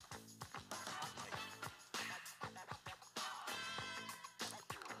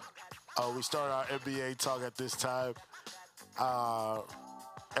We start our NBA talk at this time.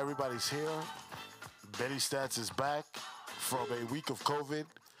 Everybody's here. Benny Stats is back from a week of COVID.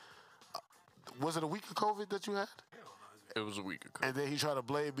 Was it a week of COVID that you had? It was a week ago. And then he tried to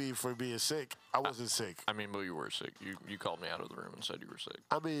blame me for being sick. I wasn't sick. I mean, but you were sick. You called me out of the room and said you were sick.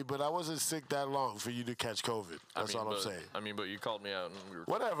 I mean, but I wasn't sick that long for you to catch COVID. That's all I'm saying. I mean, but you called me out and we were...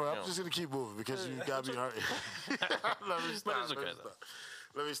 Whatever. I'm just going to keep moving because you got me hurt. Let me stop. But it's okay,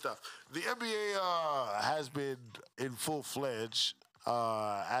 Let me stop. The NBA has been in full-fledged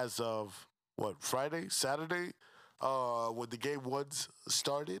as of, Friday? Saturday? When the game ones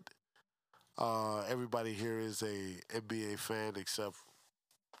started. Everybody here is a NBA fan except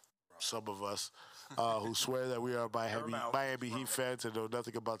some of us who swear that we are Miami Heat fans and know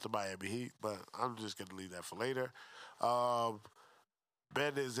nothing about the Miami Heat, but I'm just going to leave that for later.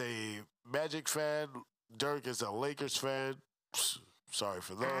 Ben is a Magic fan. Dirk is a Lakers fan. Sorry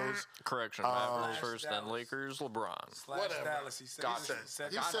for those. Correction. Mavericks first, then Lakers, LeBron. Whatever. Dallas, He says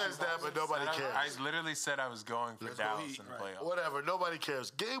that, but nobody cares. I literally said I was going for Dallas in the playoffs. Whatever. Nobody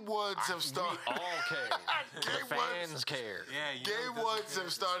cares. Game ones have started. We all care. The fans care. Yeah, Game ones have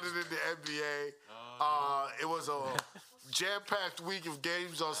started in the NBA. It was a jam-packed week of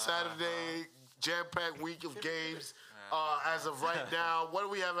games on Saturday. Jam-packed week of games. As of right now, what do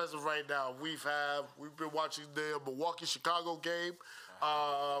we have as of right now? We've been watching the Milwaukee-Chicago game.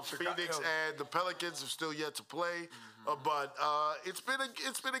 Phoenix and the Pelicans have still yet to play, but it's been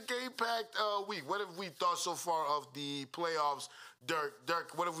a game-packed week. What have we thought so far of the playoffs, Dirk?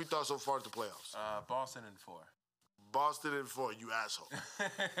 Dirk, what have we thought so far of the playoffs? Boston in 4. Boston in 4, you asshole. Wait,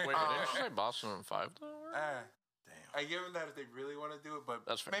 didn't you say Boston in 5 though? I give them that if they really want to do it, but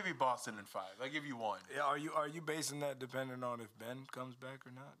That's fair. maybe Boston in 5. I give you 1. Yeah, are you basing that depending on if Ben comes back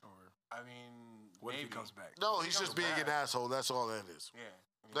or not, or I mean, what maybe. if he comes back? No, he's just being an asshole. That's all that is. Yeah.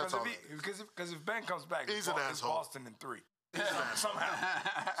 That's all. Because if Ben comes back, He's an it's asshole. Boston in 3.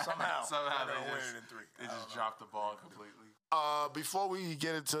 Somehow they're gonna win it in 3. They just dropped the ball completely. Before we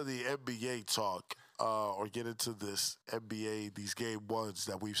get into the NBA talk, or get into this NBA, these game ones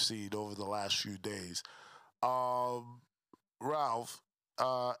that we've seen over the last few days, Ralph,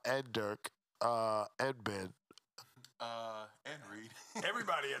 and Dirk, and Ben. And Reed.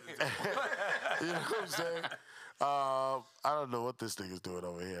 Everybody at the table. You know what I'm saying? I don't know what this thing is doing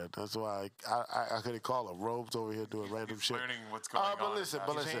over here. That's why I couldn't call him. Rome's over here doing random shit. Learning what's going on. But listen.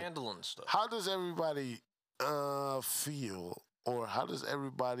 He's handling stuff. How does everybody feel, or how does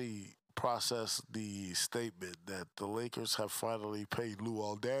everybody process the statement that the Lakers have finally paid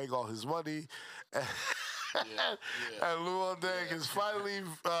Luol Deng all his money? And Luol Deng is finally,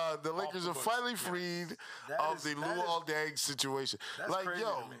 the Lakers are finally freed of the Luol Deng situation. That's crazy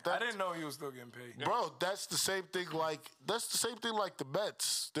to me. I didn't know he was still getting paid. Bro, that's the same thing like the Mets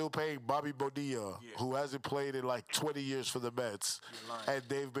still paying Bobby Bonilla, who hasn't played in like 20 years for the Mets, and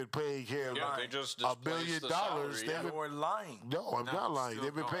they've been paying him They just $1 displaced billion. the salary. You're lying. No, I'm not lying.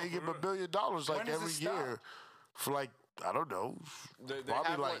 They've been paying him $1 billion like When does every it stop? year for like, I don't know, They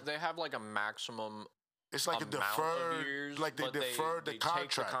have like a maximum. it's like a amount of deferred, years, like they but deferred the they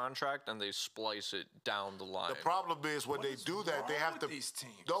contract. take the contract and they splice it down the line. The problem is when they do that, they have to. these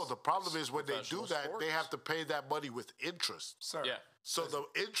teams? No, the problem is when they do Professional that, they sports. have to pay that money with interest. Sir. Yeah. So the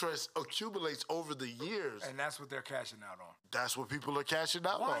interest accumulates over the years. And that's what they're cashing out on. That's what people are cashing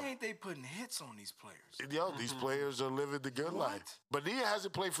out Why on. ain't they putting hits on these players? Yo, these players are living the good life. Bonilla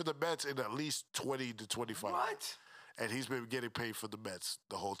hasn't played for the Mets in at least 20 to 25 What? years. And he's been getting paid for the Mets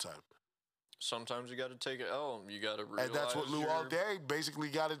the whole time. Sometimes you got to take it. Oh, you got to realize. And that's what Luol Deng basically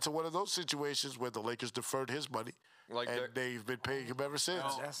got into one of those situations where the Lakers deferred his money. Like and they've been paying him ever since.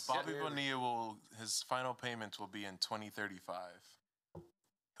 No, Bobby Bonilla his final payments will be in 2035.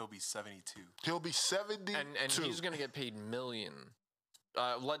 He'll be 72. He'll be 72. and he's going to get paid million.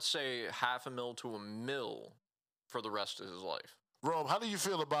 Let's say $500,000 to $1 million for the rest of his life. Rome, how do you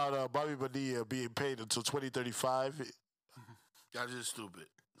feel about Bobby Bonilla being paid until 2035? That's just stupid.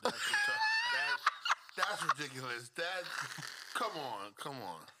 That's ridiculous. Come on.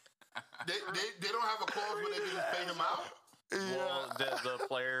 They don't have a clause where they can just pay him out. Well, the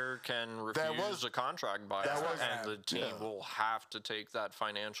player can refuse a contract buyout, and the team will have to take that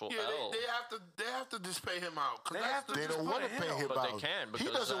financial L. They have to just pay him out. They don't want to pay him but out. they can. He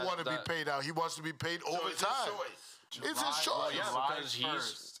because doesn't want to be paid out. He wants to be paid So overtime. it's his choice. It's his choice. Yeah, July because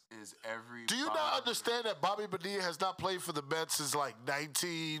 1st is every. Do you not understand that Bobby Bonilla has not played for the Mets since like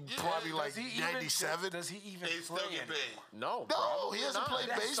 97? Does he even Still play get anymore? paid. No, No, he hasn't played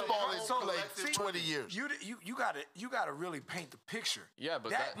baseball in like See, 20 years. You gotta really paint the picture. Yeah,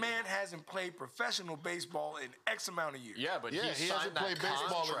 but that man hasn't played professional baseball in X amount of years. Yeah, but Yeah, he hasn't played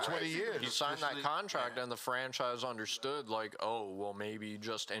baseball in 20 years. He signed that contract, and the franchise understood, like, oh, well, maybe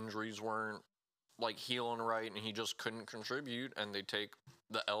just injuries weren't like healing right, and he just couldn't contribute, and they take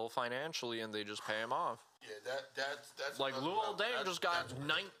the L financially, and they just pay him off. Yeah, that's Like another Luol level. Deng just got that's-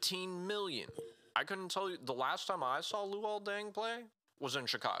 19 million. I couldn't tell you the last time I saw Luol Deng play was in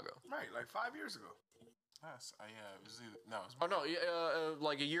Chicago. Right, like 5 years ago. Yes, yeah, it was no. It was Oh no,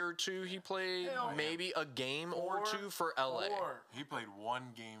 like a year or two he played, Hell yeah. maybe a game or two for LA. He played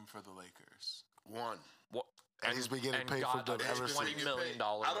one game for the Lakers. One. What? And he's been getting paid for them ever since. $20 million. I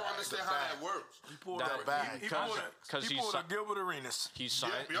don't understand how that works. He pulled That a bag. He Because pulled a Gilbert Arenas. he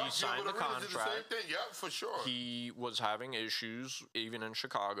signed the Gilbert Arenas did the contract. same thing. Yeah, for sure. He was having issues even in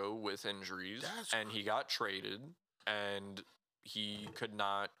Chicago with injuries, That's and he got traded, and he could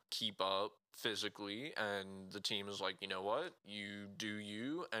not keep up physically, and the team is like, you know what, you do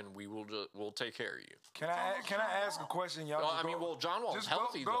you, and we'll take care of you. Can I ask a question, y'all? Well, Just I mean, well, John Wall's just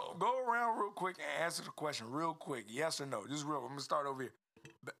healthy though. Go around real quick and answer the question real quick. Yes or no? Just real. I'm gonna start over here.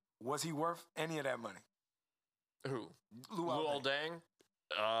 Was he worth any of that money? Who? Luol Luol Deng?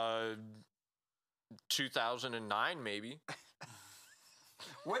 2009 maybe.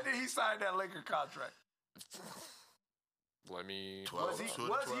 When did he sign that Laker contract? Let me. 12, Was he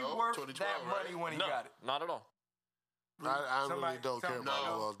 2012, worth 2012, that right? money when he No, got it? not at all. I really Somebody don't tell care me. about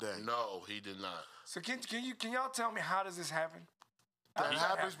No, Luol Deng. no, he did not. So can y'all tell me how does this happen? How That does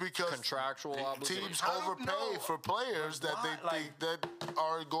happens because Contractual obligations. teams I don't overpay know. for players that Why? they think that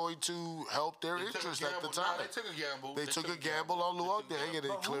are going to help their They took a interest at the gamble. No, time. they took a gamble. They took a gamble on Luol They took a Deng, and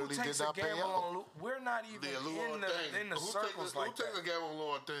gamble. it clearly who did takes not a pay gamble out. on We're not even Yeah, Luol Deng. in the Who circles like Who takes a that. gamble on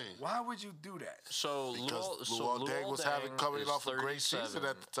Luol Deng? Why would you do that? So Because Luol Luol Deng was coming is off a great season 37,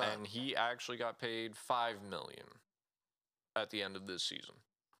 at the time. and he actually got paid $5 million at the end of this season.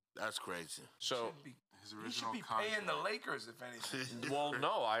 That's crazy. So, His He original should be contract. paying the Lakers if anything. well,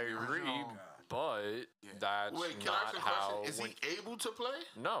 no, I agree, original- but that's Wait, can I ask not a how. question? Is he able to play?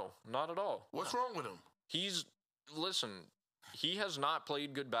 No, not at all. What's wrong with him? Listen, he has not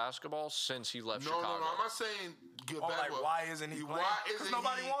played good basketball since he left No, Chicago. no, no. I'm not saying good Oh, like basketball. why isn't he playing? Why Because isn't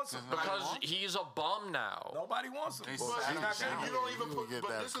nobody he- wants him. Because he's a bum now. Nobody wants him. They But But said he's he not was gonna you do don't it. even You put. get But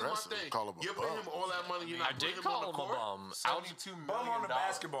that this is my aggressive, thing. call him a You're paying him bum. all that money. You're not I did putting him call on him the a court. bum. $72 million. Bum on the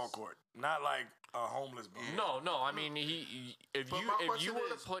basketball court, not like a homeless bum. No. I mean, if But my you question were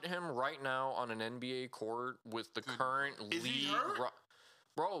to is- put him right now on an NBA court with the current Is he league, hurt?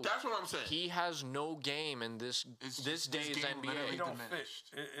 bro, That's what I'm saying. he has no game in this It's this just his day's game NBA. literally He don't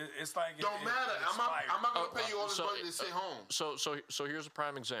diminished. fit. It's like Don't matter. it's fired. I'm not gonna pay you all this so- money to sit home. So here's a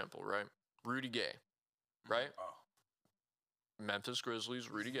prime example, right? Rudy Gay, right? Oh. Memphis Grizzlies,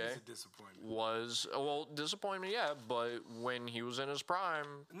 Rudy Gay He's a disappointment. was disappointment, yeah, but when he was in his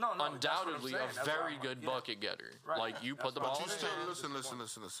prime, No, that's what I'm undoubtedly saying. a That's what very I'm- good yeah. bucket getter. Right. Like you That's put the what ball I'm in You his saying. still hand.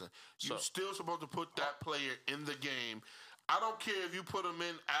 listen. So- You still supposed to put that player in the game. I don't care if you put him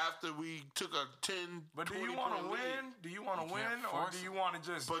in after we took a 10, But do 20 you want to point lead. win? Do you want to You win, can't or force do you him. want to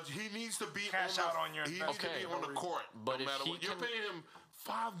just? But he needs to be Cash on out the, on your He needs to investment. be on the court. But no if matter he what. You're can- paying him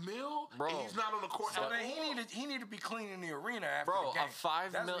 $5 million, Bro. and he's not on the court. so at then all. he need to be cleaning the arena after Bro, the game. a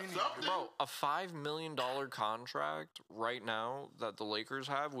 $5 That's what million, he need to do. bro, a $5 million contract right now that the Lakers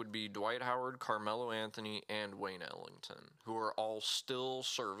have would be Dwight Howard, Carmelo Anthony, and Wayne Ellington, who are all still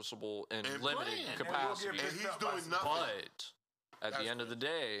serviceable in And limited playing. And we'll capacity. get And he's picked up by doing some- nothing. But at That's the end of the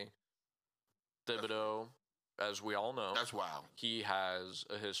day, Thibodeau, as we all know, That's wild. he has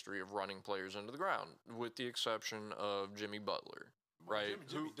a history of running players into the ground, with the exception of Jimmy Butler, right?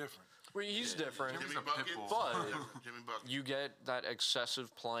 Jimmy different. Well, he's different. Jimmy's Jimmy a pit Bucket. bull. But Jimmy Bucket. you get that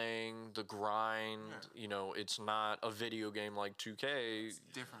excessive playing, the grind. You know, it's not a video game like 2K,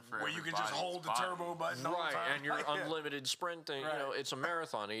 Different for Where you can just everybody's hold the body. turbo button all the right? time. And you're Yeah. unlimited sprinting. Right. You know, it's a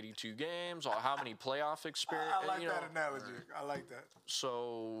marathon, 82 games. Or how many playoff experience? I like you know, that analogy. I like that.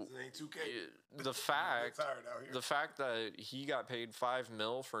 so It ain't 2K. the fact, tired out here. the fact that he got paid $5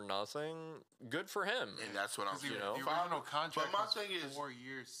 million for nothing, good for him. And that's what I'm The, saying. know? the original contract my was thing is- 4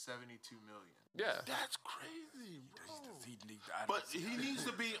 years, $72 million. Yeah, That's crazy, bro. I But he needs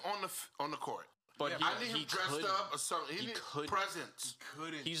to be on the court. but I need he him dressed couldn't. up or something. He He needs couldn't. presence.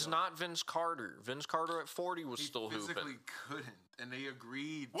 Couldn't. He's though. not Vince Carter. Vince Carter at 40 was He still physically hooping. couldn't, and they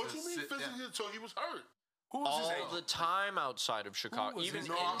agreed What to you mean sit down. physically? So he was hurt. Who's his all agent? the time outside of Chicago. was Even his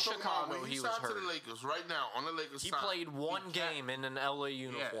in agent? No, I'm talking about Chicago, when he was signed to hurt. the Lakers right now on the Lakers He side. played one game in an LA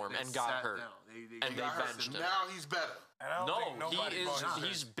uniform and got hurt. And they got hurt. benched him. Now he's better. And I don't think No, nobody bought his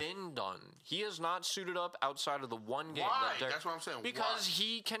he's jersey. been done. He has not suited up outside of the one game. Why? That That's what I'm saying. Because Why?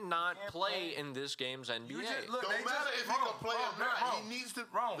 he cannot can't play play. in this game's NBA. You just, look, Don't they matter just, if he can play or not. Rome, He needs to.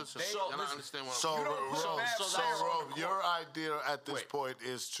 Rome, Listen, they- y'all listen, understand what So, I'm You don't put Rome, bad so players on Rome, the your court. idea at this Wait. point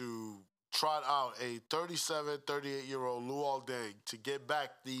is to trot out a 37, 38-year-old Luol Deng to get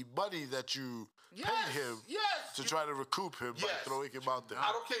back the money that you paid him Yes. to try to recoup him by Yes. throwing him out there.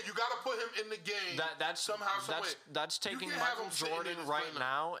 I don't care. You got to put him in the game. That's somehow, some way. that's You taking can have Michael him sitting in Jordan his right lineup.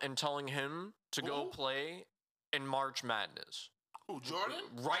 now and telling him to go Who? play in March Madness. Who, Jordan?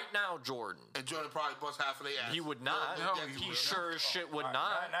 Right now, Jordan. And Jordan probably bust half of their ass. He would not. No, he would. sure as shit would All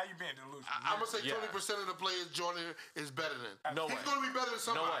right, not. Now you're being delusional. I'm gonna say Yeah. 20% of the players Jordan is better than. No He's way. gonna be better than No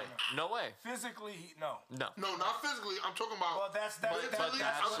somebody. way. No way. Physically, no. No. No, not physically. I'm talking about. Well, that's mentally. that's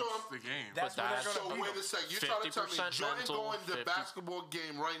I'm talking. the game. that's But where that's- they're So gonna beat wait him. a second. You're trying to tell me 50% Jordan mental, going to 50 basketball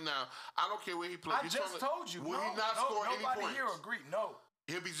game right now? I don't care where he plays. I just told you. Will no, he not no, score any nobody points? here agreed. No.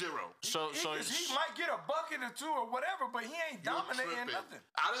 He'll be zero. So He might get a bucket or two or whatever, but he ain't You're dominating tripping. nothing.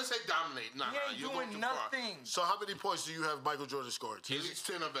 I didn't say dominate. Nah, He nah, ain't you're going doing too far. nothing. So how many points do you have Michael Jordan scored? At least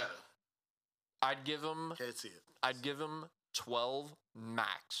 10 or better. I'd give him Can't see it. 12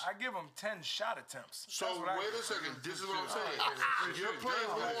 max. I give him 10 shot attempts. So That's what I wait a give. second. This is what I'm saying. Yeah. You're playing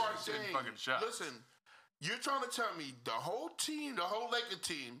Yeah. Luol Yeah. Deng. Fucking shots. Listen, you're trying to tell me the whole team, the whole Laker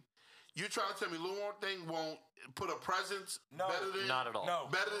team, you're trying to tell me Luol Deng won't put a presence No. better than Not at all. No.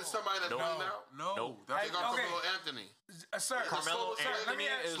 better than somebody that's Nope. playing now? No, Nope. that's They got Okay. Carmelo Anthony. Sir, Carmelo Sir, let Anthony me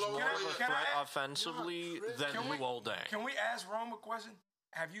ask- is slow more down. of a Can I threat ask- offensively than Can we- Luol Deng. Can we ask Rome a question?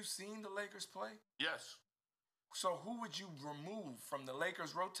 Have you seen the Lakers play? Yes. So who would you remove from the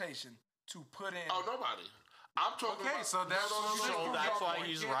Lakers rotation to put in? Oh, nobody. I'm talking Okay, about. so that's- no. So that's why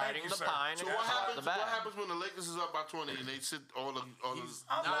he's Yeah, riding thank you, the sir. pine So and what off happens? the bat. What happens when the Lakers is up by 20 and they sit all the?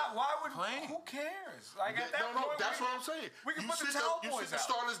 I'm not. Why would? playing. Who cares? Like at that No, point, that's we, what I'm saying. we can you put the sit towel you boys sit the out.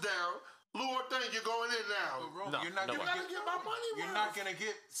 starters down. Luol Deng, you're going in now. No, you're not no gonna way. gotta get my money You're worth. not gonna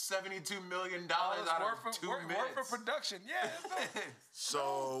get $72 million Oh, it's out worth of 2 worth minutes. for production. Yeah.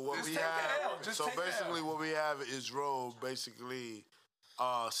 So what Just we take the have, L. Just so take the basically L. what we have is Rome basically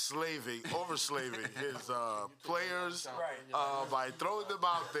overslaving his players Right. by throwing them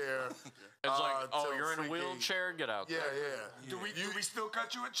out there. It's like, oh, till you're in a freaking- wheelchair, get out Yeah, there. yeah. Do we still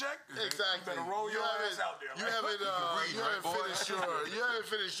cut you a check? Exactly. You better roll your haven't- ass out there. You right? haven't, you haven't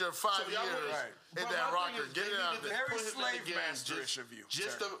finished your 5 y'all years really- in But that my thing rocker. is, Get they it need out to there. Very put him in the slave game masterish of you,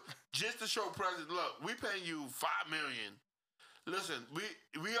 Just sir. just to show presence. Look, we paying you $5 million. Listen,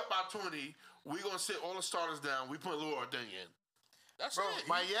 we up by 20. We gonna sit all the starters down. We put Luol Deng in. That's Bro, it.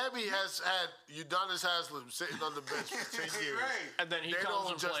 Miami has had Udonis Haslem sitting on the bench for 10 years. Right. And then he They comes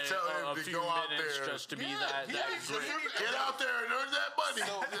don't and just plays tell him a to few go out minutes there. just to be Yeah, that yeah, great. Get out there and earn that money.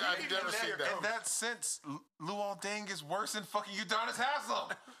 I've never seen In that. that sense, Luol Deng is worse than fucking Udonis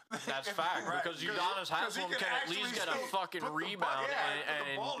Haslem. That's fact, Right. because Udonis 'Cause he Haslem can can at actually least get a still fucking put the ball- rebound yeah, put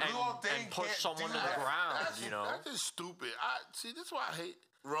the ball- Luol Deng and push can't someone do to the that. ground, That's, you know? that's just stupid. That's why I hate.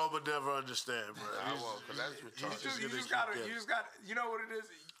 Rome would never understand, bro. I won't, 'cause that's You retarded. just, gonna keep gotta, getting you just got. You know what it is?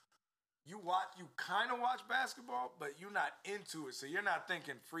 You kind of watch basketball, but you're not into it. So you're not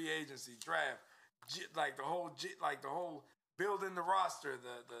thinking free agency, draft, like the whole building the roster,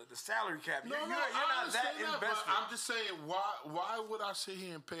 the salary cap. You're I not that understand that, but invested. I'm just saying, why would I sit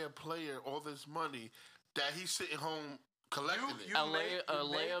here and pay a player all this money that he's sitting home collecting it? you-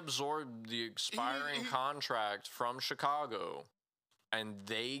 LA absorbed the expiring he- contract from Chicago, and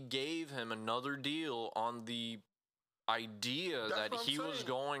they gave him another deal on the idea That's that what I'm he was saying.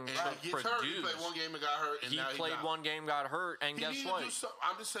 going And to he gets hurt. He produce. played one game and got hurt. And He now played out. one game, got hurt, and He guess need to what? do something.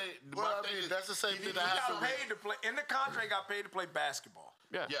 I'm just saying. Well, my I thing mean, is, that's the same he thing need that to He do happened got something. paid to play in the contract. Got paid to play basketball.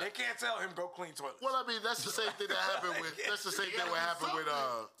 Yeah. Yeah. They can't tell him go clean toilets. Well, I mean, that's the same thing that happened with. That's the same He thing gotta what do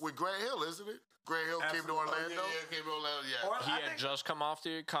happened with Grant Hill, isn't it? Grant Hill came to Absolutely. Orlando. Yeah, came to Orlando. Yeah. Or- He I had think- just come off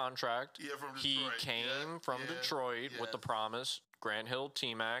the contract. Yeah, from He Detroit. came Yeah, from yeah, Detroit with the yes. promise. Grant Hill,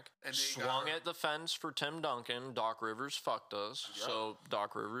 T-Mac, And then he got swung hurt. at the fence for Tim Duncan. Doc Rivers fucked us. So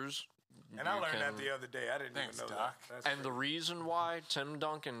Doc Rivers. And I you learned that can- the other day. I didn't Thanks, even know Doc. that. That's And the reason why Tim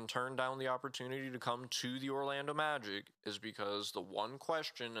Duncan turned down the opportunity to come to the Orlando Magic is because the one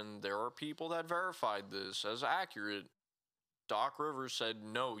question, and there are people that verified this as accurate, Doc Rivers said,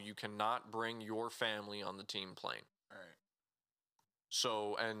 no, you cannot bring your family on the team plane. All right.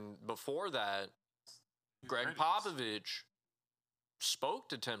 So, and before that, He's Greg ready. Popovich spoke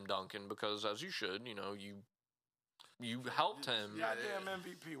to Tim Duncan because, as you should, you know, you you helped him. Goddamn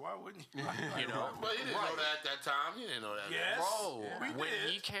MVP. Why wouldn't you? You know, But he didn't know that at that time. He didn't know that. Yes. bro. we When did.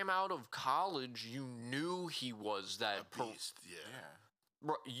 he came out of college, you knew he was that. Beast, yeah.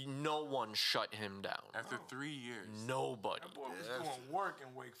 Bro, no one shut him down. After 3 years. Nobody. That boy was Yeah, doing work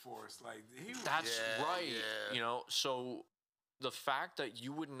in Wake Forest. Like he was. That's Yeah, right. yeah. You know, so the fact that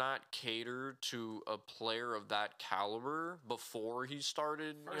you would not cater to a player of that caliber before he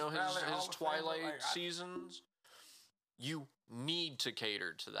started, First you know, ballot Hall his of Famer, twilight like, I- seasons, you need to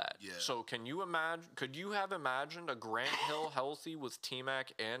cater to that. Yeah. So can you imagine? Could you have imagined a Grant Hill healthy with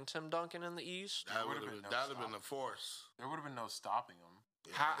T-Mac and Tim Duncan in the East? That would would've have been been, no that'd have been stop. a force. There would have been no stopping him.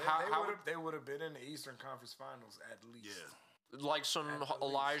 They would have been in the Eastern Conference Finals at least. Yeah. Like some At the least.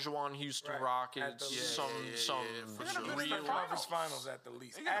 Elijah on Houston Right. At Rockets, the least. some They're gonna be in real. the Conference Finals at the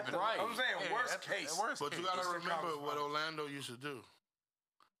least. They gotta At be the, right. I'm saying Yeah, worst at the- case. worst But you case. gotta Eastern remember Conference what Finals. Orlando used to do.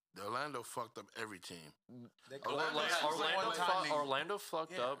 The Orlando fucked up every team. Orlando, Yeah, Orlando, one-time league. Orlando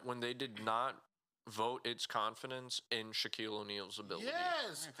fucked Yeah. up when they did not vote its confidence in Shaquille O'Neal's ability.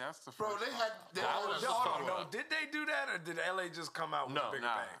 Yes. Yeah, that's the Bro, first they one. had. They That had was a the Hold fuck on, no. up. Did they do that, or did LA just come out with No. a bigger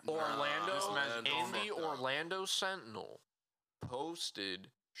Nah. bang? Orlando This man in the fucked up. Orlando Sentinel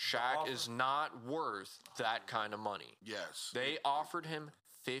posted Shaq offer? is not worth that kind of money. Yes. They offered him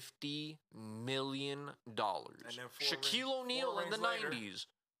 $50 million. And then Shaquille O'Neal in the rings later- 90s.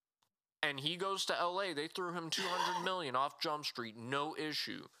 And he goes to LA. They threw him $200 million off Jump Street, no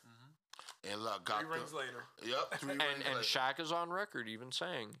issue. And look, got 3 rings later. Yep. 3 rings And later. Shaq is on record even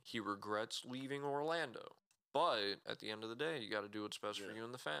saying he regrets leaving Orlando. But at the end of the day, you got to do what's best for you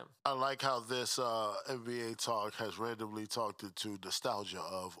and the fam. I like how this NBA talk has randomly talked into nostalgia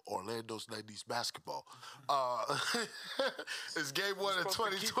of Orlando's 90s basketball. It's game one of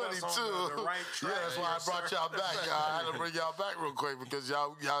supposed to keep us 2022. on the right Yeah, track that's why here, I brought sir. y'all back. I had to bring y'all back real quick because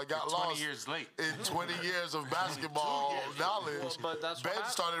y'all got 20 lost years late. in 20 years of basketball knowledge. But that's what Ben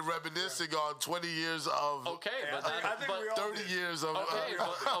happened. started reminiscing on 20 years of Okay, Yeah, but I think we all 30 did. years of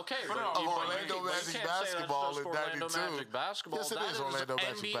Okay, but of Orlando you Magic can't say that's basketball just in Orlando 92. Magic basketball. Yes, it That is Orlando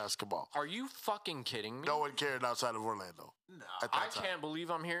Magic NBA basketball. Are you fucking kidding me? No one cared outside of Orlando. At I that time. can't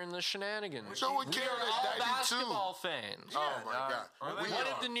believe I'm hearing this shenanigans. No one We cared are in all 92. basketball fans. Oh my God. Orlando- We What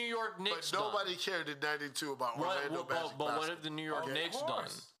are. have the New York Knicks But done? nobody cared in 92 about What, Orlando what, Magic but what basketball. have the New York Of Knicks done?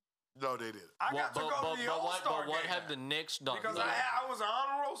 course. No, they didn't. I got to go to the All-Star what game. have the Knicks done? Because though? I was an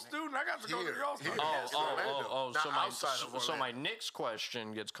honor roll student. I got to go to Here, the All-Star here. game. Yes, Orlando. So Not my outside of so my Orlando. Knicks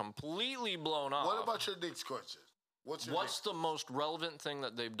question gets completely blown off. What about your Knicks question? What's your What's Knicks? the most relevant thing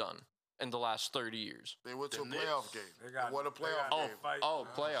that they've done in the last 30 years? They went to a The playoff Knicks. game. They They got- won a they playoff got- game. fight. Oh,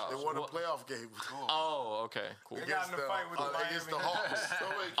 playoffs. They won a What- playoff game. Oh, okay, cool. They got in a fight with the against the Miami Hawks. So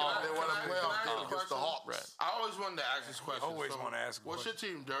wait, Oh, can They won a I- playoff can I ask game a against the question? Hawks. Right. I always wanted to ask this question. Always wanna ask a What's your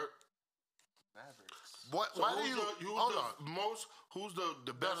team, Dirk? Mavericks. What? So Why do who's you? the, who's Hold the on. most? Who's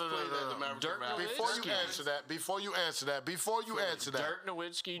the best no, player no, that no. the Mavericks Dirk have? Nowitzki. Before you answer that, Dirk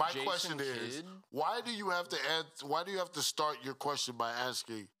Nowitzky, my Jason question is, Kidd. why do you have to answer? Why do you have to start your question by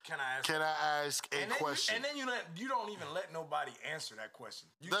asking? Can I ask? Can I ask a and then question? You, and then you don't even let nobody answer that question.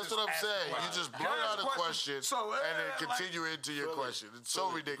 You That's just what I'm ask the saying. You question. just Can I blurt ask out a question So, and then like, continue into your question. It's so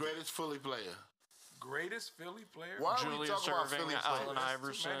ridiculous. Greatest Philly player. greatest Philly player. Why are we Julius talking about Erving, Philly Allen players?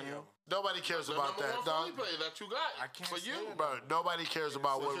 Iverson. Too many of 'em. Nobody cares The about number that, one dog. Philly player that you got. I can't for you. stand Bro, nobody cares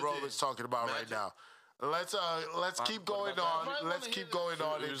about what What's your Roman's team? talking about Magic. right now. Let's keep what going about on. that? Let's Who's keep the going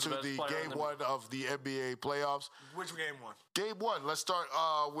on best into the player on game the- one of the NBA playoffs. Which game won? Game one. Let's start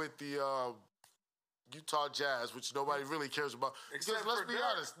with the Utah Jazz, which nobody really cares about. Because Except let's for be Dirk.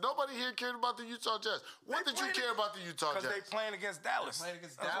 honest, nobody here cared about the Utah Jazz. What They did you played care about the Utah Because Jazz? they playing against Dallas. They playing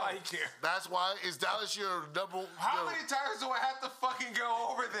against That's why he Dallas. cared. That's why. Is Dallas your number? How your- many times do I have to fucking go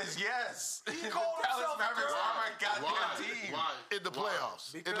over this? Yes. He called Dallas himself Mavericks Dirk. are my goddamn Why? team. Why? in the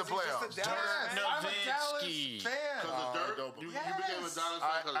playoffs? In Because the he's playoffs. just a Dallas fan. I'm a Dallas Nowitzki. fan. Because of Dirk? don't You believe became a Yes. Dallas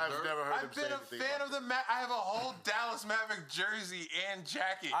fan because of I've Dirk? never heard him I've say been a anything fan about of the I have a whole Dallas Maverick jersey and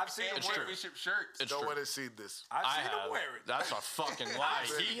jacket. I've seen and him wear it. championship shirts. It's No true. one has seen this. I've I seen him have. wear it. That's a fucking lie.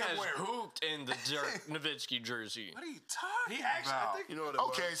 seen He him has wear it. hooped in the Dirk Nowitzki jersey. What are you talking He actually, about? I think, You know what it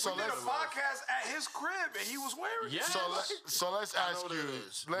Okay, was? so we did a let's podcast at his crib and he was wearing it. Yeah. so let's I know ask what you. it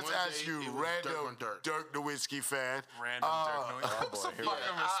is. Let's One ask day you, it was random Dirk. Dirk Nowitzki fan. Random Dirk Nowitzki. Put some here we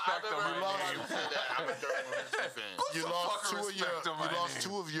fucking go. respect I on never my heard name. anybody say that. I'm a Dirk Nowitzki fan. You some lost fucking two of your respect on my name.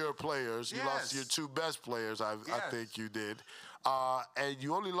 two of your players. You lost Yes. your two best players. I Yes. think you did, and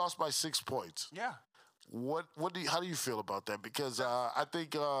you only lost by 6 points. Yeah. How do you feel about that? Because I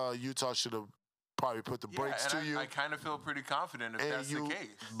think Utah should have probably put the brakes and to you. I kind of feel pretty confident if And that's the case.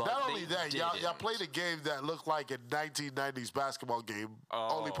 But Not they only that, y'all didn't. played a game that looked like a 1990s basketball game,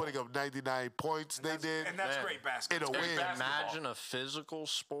 only putting up 99 points. They did. And that's Man. great basketball. In a win. Imagine a physical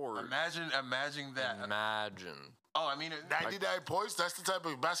sport. Imagine that. Imagine. Oh, I mean, 99 points. That's the type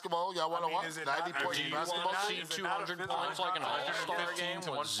of basketball y'all want to watch. is it 90 not- points Do in you want basketball. to see Is it not a 200 physical points like an All-Star 115 game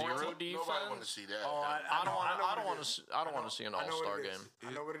to with zero 114? defense? Nobody want to see that. Oh, I don't want. I don't want what it is. to. I don't want to see an I know what All-Star it is. game.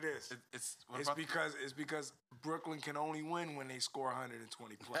 I know what it is. it's what It's about because Brooklyn can only win when they score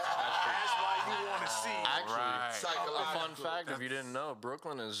 120 plus. That's why you want to see. Actually, Right. a fun Psychological. fact if you didn't know,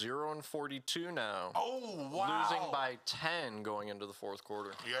 Brooklyn is 0-42 now, Oh, wow. losing by 10 going into the fourth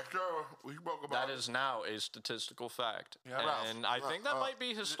quarter. Yes, sir. We spoke about That is now a statistical fact, Yeah, and I think that might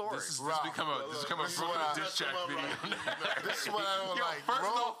be historic. This has Ralph, become a this is Brooklyn what I- diss track video. This is what I don't like. First of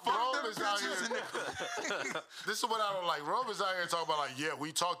all, fuck Rome them is out bitches here. and This is what I don't like. Rome is out here talking about like, yeah,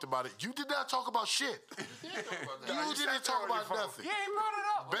 we talked about it. You did not talk about shit. You didn't talk about nothing. Yeah, he brought it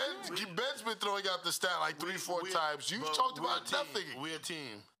up. Ben's been throwing out the stat like 3-4 times. You but talked we're about a team. nothing. We're a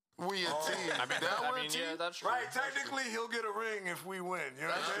team. We a team. I mean, Now we're a team. yeah, that's true. Right, technically, he'll get a ring if we win. You know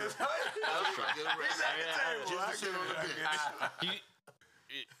what I'm saying? That's right. Get it right. He's at the table. I Just to get sit on the it. I bench. get it.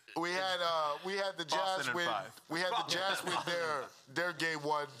 We had the Jazz Boston in win. 5. We had the Jazz win their game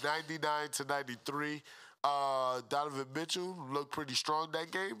one, 99-93. Donovan Mitchell looked pretty strong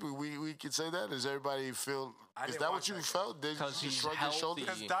that game. We can say that. Does everybody feel? Is didn't that watch what you that felt? Did 'Cause you he's shrug your shoulders?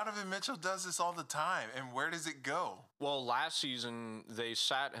 healthy. Because Donovan Mitchell does this all the time, and where does it go? Well, last season they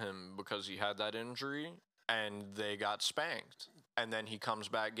sat him because he had that injury, and they got spanked. And then he comes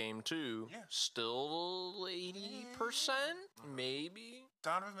back game 2, Yeah. still 80%, maybe.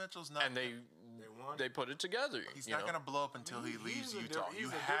 Donovan Mitchell's not. And they won. put it together. He's you not know? gonna blow up until he He's leaves a Utah. he's You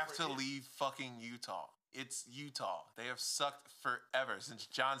a have to different- leave fucking Utah. It's Utah. They have sucked forever since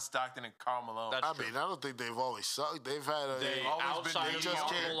John Stockton and Karl Malone. That's I true. mean, I don't think they've always sucked. They've had a. They, always been- outside they of just Karl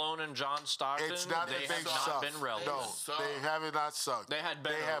can't- Malone and John Stockton, It's not they that have they've not sucked. been relevant. No, they haven't not sucked. They had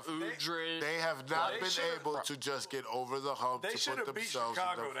Ben They have- Udrih. They have not They been should've- able to just get over the hump They to should've put beat themselves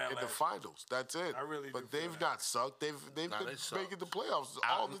Chicago in that the last finals. That's it. I really do But feel they've that. not sucked. They've Nah, been they suck. making the playoffs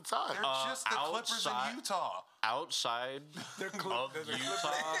all the time. They're just the Clippers outside- in Utah. Outside They're of they're the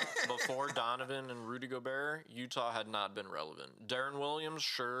Utah, before Donovan and Rudy Gobert, Utah had not been relevant. Darren Williams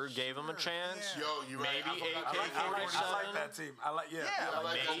sure gave him a chance. yeah. Yo, you right. Maybe I forgot- I like AK-47. that team. I like Yeah, I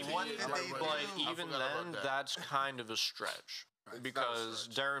like that Maybe, team. what did I like they that but team. I even forgot about then, that. that's kind of a stretch because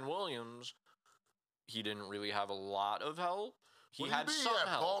Darren Williams, he didn't really have a lot of help. He What do you had mean? some He had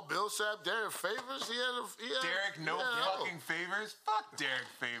help. Paul Millsap, Derek Favors. He had Derek, no he had help. fucking favors. Fuck Derek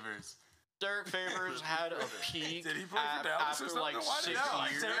Favors. Derek Favors had a peak Did he play for Dallas or after something? like Why did 6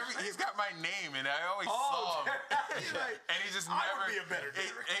 he- No, years. He's got my name, and I always Oh, saw him. he's like, And he just I never. would be a better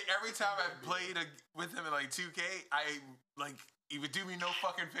Derek. Every time I played with him in like 2K, he would do me no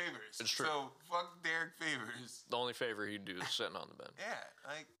fucking favors. It's true. So fuck Derek Favors. The only favor he'd do is sitting on the bench. Yeah,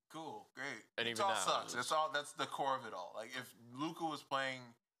 like cool, great. And It even all now, sucks. it's- That's the core of it all. Like if Luka was playing,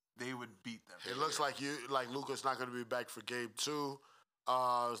 they would beat them. It looks like Luka's not going to be back for game 2.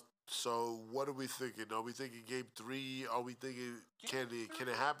 So what are we thinking? Are we thinking game 3? Are we thinking can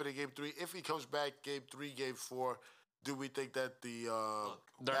it happen in game 3? If he comes back game 3, game 4, do we think that the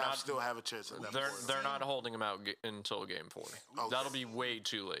They're Mavs not- still have a chance at that point? They're not holding him out until game 4. Okay. That'll be way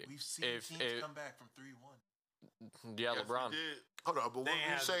too late. We've seen If teams come back from 3-1. yeah, Yes, we LeBron. did. Hold on, but what They were you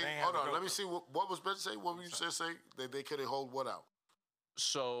have- saying? they have Hold to on, go let me for- see what was Ben saying. What were you just saying? That they couldn't hold what out?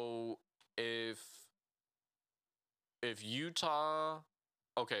 So if Utah,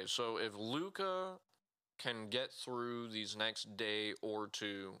 okay, so if Luka can get through these next day or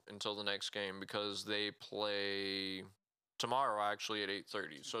two until the next game because they play tomorrow actually at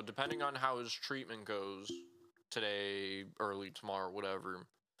 8:30. So depending on how his treatment goes today, early tomorrow, whatever,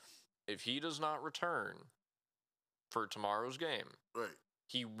 if he does not return for tomorrow's game, Right.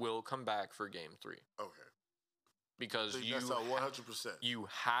 he will come back for game 3 Okay. because Think that's 100%. you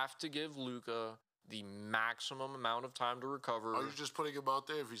have to give Luka the maximum amount of time to recover. Are you just putting him out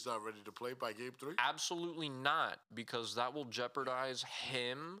there if he's not ready to play by game 3? Absolutely not, because that will jeopardize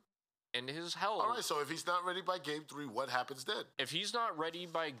him and his health. All right. So if he's not ready by game 3, what happens then? If he's not ready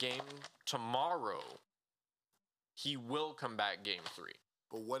by game tomorrow, he will come back game 3.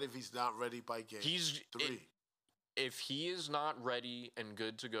 But what if he's not ready by game He's 3? if he is not ready and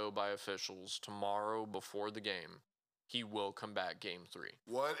good to go by officials tomorrow before the game, he will come back game 3.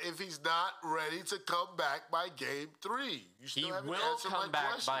 What if he's not ready to come back by game 3? You He still haven't will answered my come back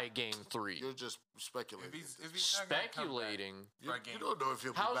question. by game 3. You're just speculating. If he's not gonna come back Speculating. You, by you game- don't know if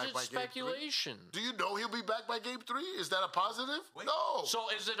he'll be How's back it by game 3. speculation? Do you know he'll be back by game 3? Is that a positive? No. So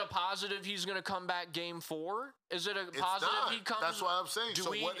is it a positive he's going to come back game 4? Is it a it's positive not. he comes? That's what I'm saying. Do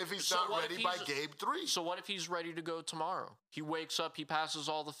So we- what if he's so not what if ready by he's- game 3? So what if he's ready to go tomorrow? He wakes up, he passes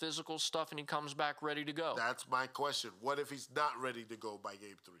all the physical stuff, and he comes back ready to go. That's my question. What if he's not ready to go by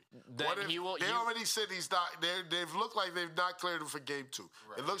game 3? Then What if he will- They he- already said he's not. They've looked like they've not cleared him for game 2.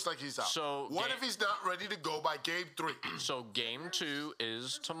 It looks like he's out. So what game- if he's not ready to go by game 3? So game 2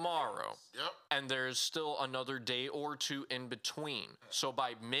 is tomorrow. Yep. And there's still another day or 2 in between. So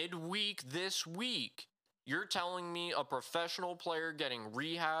by midweek this week, you're telling me a professional player getting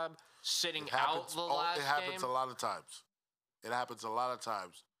rehab, sitting out the last It happens game? a lot of times. It happens a lot of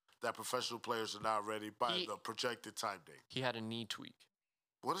times that professional players are not ready by He- the projected time date. He had a knee tweak.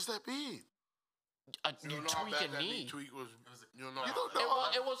 What does that mean? You You don't know how tweak bad a that knee knee. tweak was. You don't know. You how- don't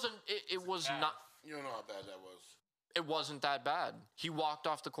know. It wasn't. It was not. You don't know how bad that was. It wasn't that bad. He walked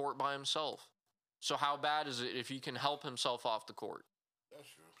off the court by himself. So how bad is it if he can help himself off the court? That's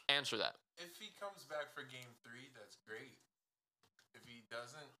true. Answer that. If he comes back for game 3, that's great. If he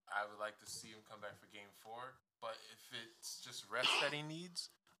doesn't, I would like to see him come back for game 4. But if it's just rest that he needs,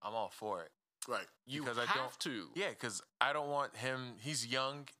 I'm all for it. Right. You Because I have don't- to. Yeah, because I don't want him. He's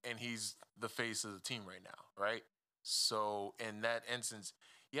young and he's the face of the team right now, right? So in that instance,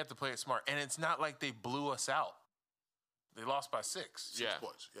 you have to play it smart. And it's not like they blew us out. They lost by 6. Yeah.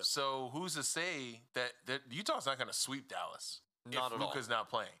 Points. Yes. So who's to say that Utah's not going to sweep Dallas Not if at all. Luka's not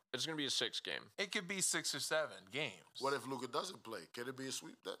playing? It's going to be a 6 game. It could be 6 or 7 games. What if Luka doesn't play? Can it be a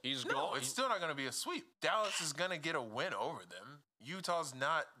sweep then? He's No, going. it's still not going to be a sweep. Dallas is going to get a win over them. Utah's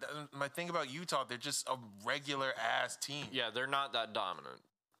not. My thing about Utah, they're just a regular ass team. Yeah, they're not that dominant.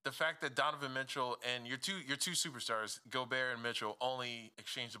 The fact that Donovan Mitchell and your two superstars, Gobert and Mitchell, only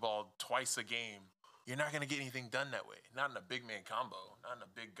exchange the ball twice a game, you're not going to get anything done that way. Not in a big man combo, not in a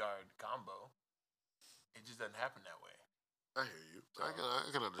big guard combo. It just doesn't happen that way. I hear you.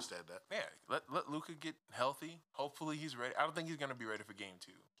 I can understand that. Yeah, let Luka get healthy. Hopefully he's ready. I don't think he's going to be ready for game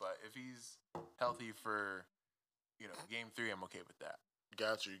 2, but if he's healthy for game 3, I'm okay with that.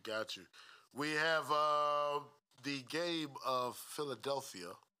 Got you. We have the game of Philadelphia.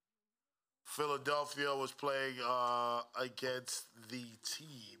 Philadelphia was playing against the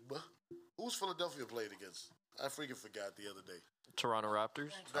team. Who's Philadelphia playing against? I freaking forgot the other day. Toronto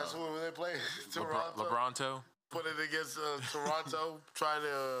Raptors. That's who they playing. Toronto. LeBronto. Put it against Toronto, trying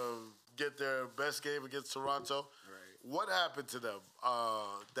to get their best game against Toronto. Right. What happened to them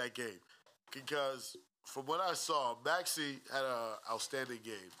that game? Because from what I saw, Maxey had an outstanding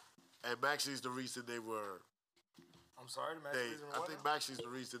game, and Maxey's the reason they were. I'm sorry, the match isn't I what think now? Maxey's the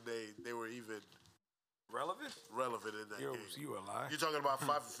reason they were even relevant. relevant in that game. You a lie? You're talking about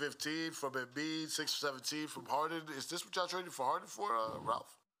 5 for 15 from Embiid, 6 for 17 from Harden. Is this what y'all traded for Harden for,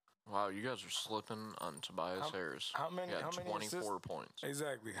 Ralph? Wow, you guys are slipping on Tobias Harris. how many- He had how many 24 assists? points.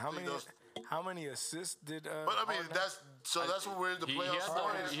 Exactly. How many assists did? But I mean, Harden that's what we're in the He playoffs for.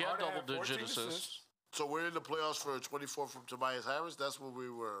 Harden- had Harden had double-digit 14 assists. assists. So we're in the playoffs for 24 from Tobias Harris. That's what we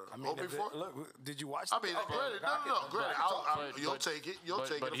were hoping for. Look, did you watch? I mean, granted, no. Granted, you'll but- take it. You'll But,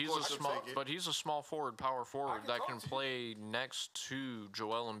 take but it. Of he's course, a you'll small, take it. but he's a small forward, power forward can that talk can to you. play next to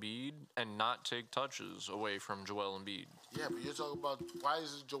Joel Embiid and not take touches away from Joel Embiid. Yeah, but you're talking about why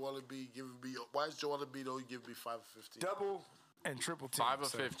is Joel Embiid giving me? Why is Joel Embiid only giving me 5 of 15? double and triple team. 5 of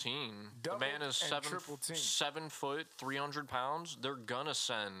so 15. The Double man is and 7 triple team. 7 foot, 300 pounds. They're gonna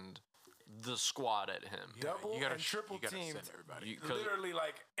send the squad at him. Double You gotta and triple you gotta team. send everybody. You- 'cause- Literally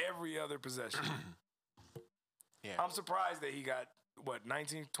like every other possession. Yeah. I'm surprised that he got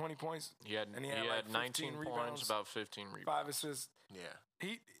 19, 20 points, He had and he he had, had like, 19 15 points, rebounds, about 15 rebounds. 5 assists. Yeah.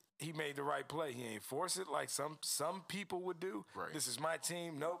 He made the right play. He ain't force it like some people would do. Right. This is my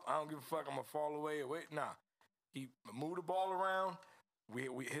team. Nope, I don't give a fuck. I'm gonna fall away. Wait, nah. He moved the ball around. We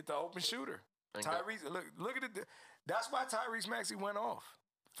hit the open shooter. Think that- Tyrese, look at it. That's why Tyrese Maxey went off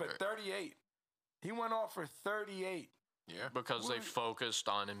for 38. He went off for 38 Yeah. Because they focused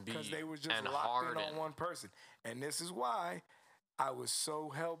on Embiid because they was just and locked Harden. in on one person. And this is why I was so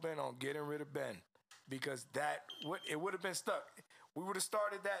hell bent on getting rid of Ben, because it would have been stuck. We would have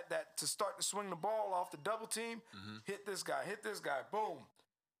started that to start to swing the ball off the double team. Mm-hmm. Hit this guy, boom.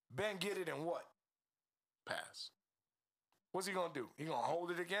 Ben get it and what? Pass. What's he gonna do? He gonna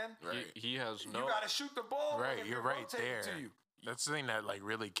hold it again? Right. He has no. You gotta shoot the ball. Right, if you're it right rotates there. To you. That's the thing that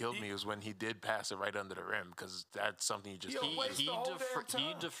really killed me was when he did pass it right under the rim because that's something you just Yo, He, waste he, the whole damn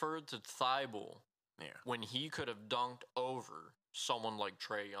he time. deferred to Thibault Yeah. when he could have dunked over someone like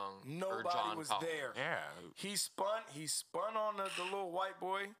Trae Young or Nobody John was Collins. there. Yeah. He spun on the little white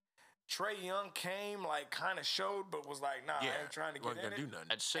boy. Trae Young came, like, kind of showed, but was like, nah, I ain't trying to get wasn't in gonna it. do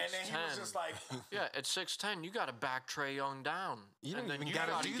nothing. At 6'10", And then he was just like, yeah, at 6'10", you got to back Trae Young down. You don't and then even you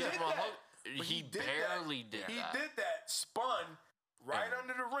gotta gotta do give that. him a hook. But He did barely that. did He that. did that, spun right And-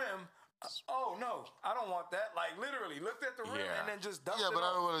 under the rim. Oh, no, I don't want that. Like, literally, looked at the rim Yeah. and then just dumped Yeah, it but I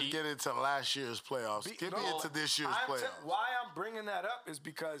off. don't want to get into last year's playoffs. Get me No, into this year's playoffs. why I'm bringing that up is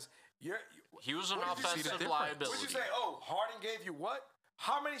because He was an What did you see the offensive difference? liability. what'd you say? Oh, Harden gave you what?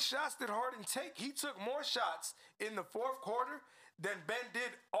 How many shots did Harden take? He took more shots in the fourth quarter than Ben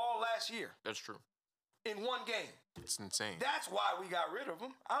did all last year That's true. in one game. It's insane. That's why we got rid of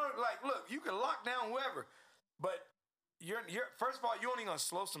him. I don't like. Look, you can lock down whoever, but you're first of all, you ain't gonna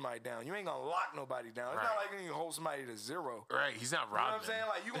slow somebody down. You ain't gonna lock nobody down. It's not Right. like you can hold somebody to zero. Right. He's not You know what I'm robbing. saying?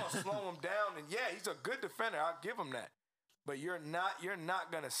 Like you gonna slow him down, and yeah, he's a good defender. I'll give him that. But you're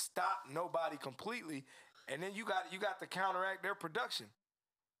not gonna stop nobody completely, and then you got to counteract their production.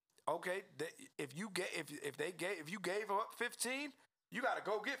 Okay, if you gave up 15, you got to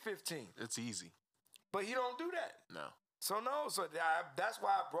go get 15. It's easy. But he don't do that. No. So that's why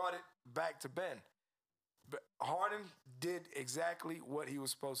I brought it back to Ben. But Harden did exactly what he was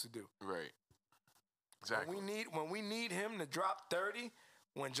supposed to do. Right. Exactly. When we need him to drop 30,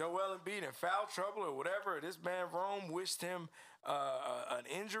 when Joel Embiid in foul trouble or whatever, this man Rome wished him an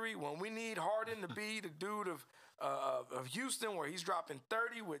injury. When we need Harden to be the dude of Houston, where he's dropping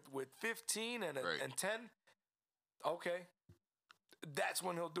 30 with 15 and Right. and 10, okay, that's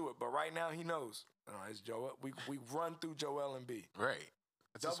when he'll do it. But right now he knows. It's Joel. We run through Joel Embiid. Right.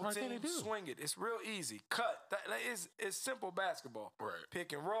 That's a Double smart thing to team, do. swing it. It's real easy. Cut. That is it's simple basketball. Right.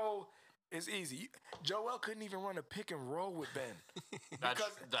 Pick and roll is easy. Joel couldn't even run a pick and roll with Ben. That's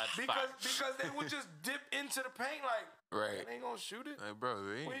fact. because they would just dip into the paint like, Right. they ain't gonna shoot it. Like, bro,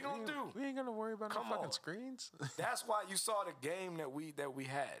 What you gonna do? We ain't gonna worry about Come no fucking on. screens. That's why you saw the game that we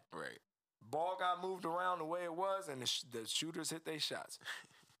had. Right. Ball got moved around the way it was, and the shooters hit their shots.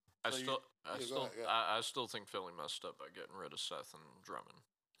 I So you- still, go ahead, I still think Philly messed up by getting rid of Seth and Drummond.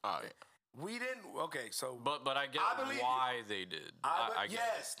 Oh, yeah. We didn't. Okay, so But I get I believe you. why they did. I get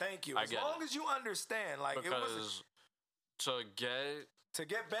yes, thank you. I As get long it. as you understand, like it was because to get to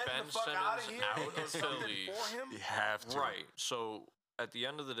get Ben, Ben the fuck out of Simmons here out and of something Philly. for him. You have to. right, so at the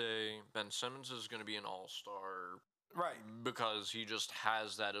end of the day, Ben Simmons is going to be an all-star Right. because he just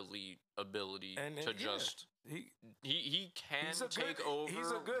has that elite ability And to yeah, just he he can he's a take good, over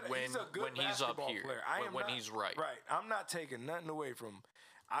he's a good, when he's a good when he's up basketball here player. when he's right. Right. I'm not taking nothing away from him.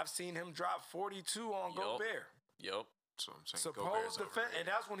 I've seen him drop 42 on Yup. Gobert. Yep. That's what I'm saying. Supposed defense, and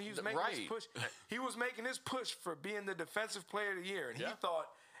that's when he was making his Right. push. He was making his push for being the defensive player of the year, and he Yeah. thought,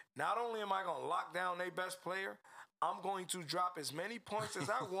 not only am I going to lock down their best player, I'm going to drop as many points as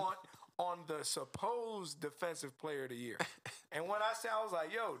I want on the supposed defensive player of the year. And when I said, I was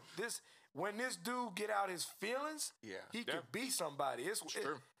like, yo, when this dude get out his feelings, Yeah. he could be somebody. It's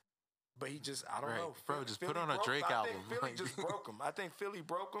True. But he just, I don't Right. know. Bro, just put Philly on a broke- Drake I album. think Philly Like- just broke him. I think Philly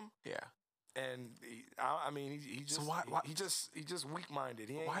broke him. Yeah. And he just why- he just weak minded.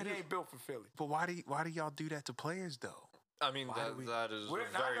 He Why ain't built for Philly. But why do y'all do that to players though? I mean Why do we- that is we're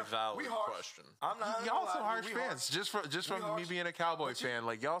a not very gonna- valid we harsh. question. I'm not. Y'all gonna some lie, harsh we fans. Just from We me harsh. being a Cowboy But you- fan.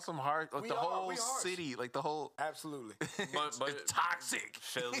 Like y'all some hard. Like We the are, whole we harsh. city. Like the whole. Absolutely. But it's toxic.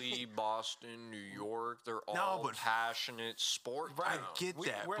 Philly, Boston, New York, they're all but- passionate sport Right. I towns. get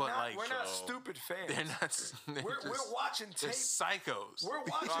that, We're but not, like we're not so- stupid fans. they're not. They're We're watching They're tape. psychos. We're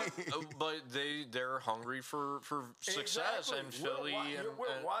watching. But they're hungry for success, Exactly. and Philly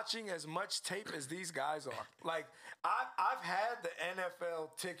We're watching as much tape as these guys are. Like I've had the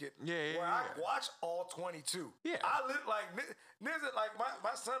NFL ticket Yeah, where I yeah. watch all 22. Yeah. I live like niggas like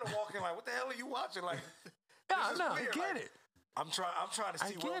my son will walk in like, what the hell are you watching? Like, Yeah, this is no, I weird. get Like, it. I'm trying to I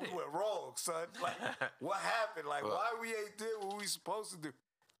see what get we it. went wrong, son. Like, what happened? Like, why we ain't did what we supposed to do?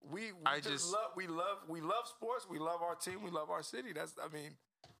 We love sports. We love our team. We love our city.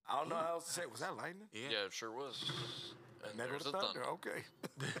 I don't know how else to say it. Was that lightning? yeah, it sure was. And Never there's the the thunder. thunder. Okay.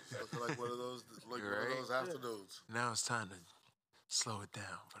 Looking like one of those, one Right? of those afternoons. Now it's time to slow it down.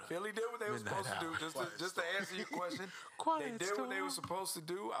 For the Philly did what they were midnight supposed to do. hour. Just to answer your question, Quiet they did what they storm. were supposed to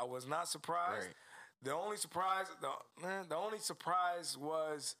do. I was not surprised. Right. The only surprise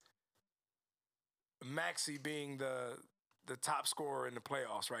was Maxey being the top scorer in the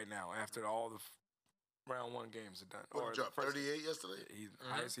playoffs right now after all the round one games are done. What, the dropped first- 38 yesterday?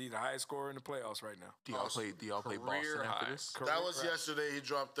 He's the highest scorer in the playoffs right now. Do y'all play Career Boston after high. this? That was yesterday. He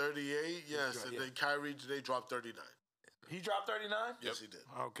dropped 38. Yes, and Yeah. then Kyrie today dropped 39. He dropped 39? Yes, he did.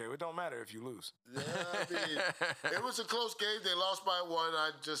 Okay, it don't matter if you lose. Yeah, I mean, it was a close game. They lost by 1.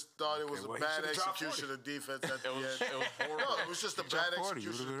 I just thought it was a well, he bad should've dropped execution of defense at the It was end. horrible. No, it was just a bad dropped 40,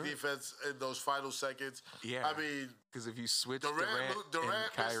 execution of would've been defense in those final seconds. Yeah. I mean, Because if you switch Durant Durant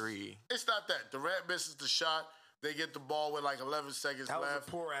and Kyrie, it's not that. Durant misses the shot. They get the ball with like 11 seconds That was a left.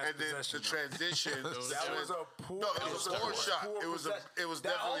 poor-ass and then possession, the transition. That was a poor. No, it was a poor shot. It was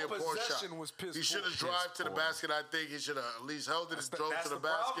that definitely a whole poor shot. possession was piss He should have poor. drive to the poor. basket. I think he should have at least held it and drove That's to the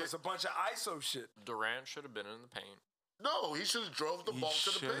problem. basket. It's a bunch of ISO shit. Durant should have been in the paint. No, he should have drove the He ball to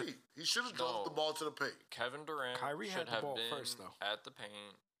the should. paint. He should have drove No. the ball to the paint. Kevin Durant Kyrie had should the have ball been first, though. at the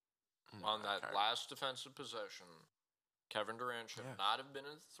paint on that Kyrie. last defensive possession. Kevin Durant should not have been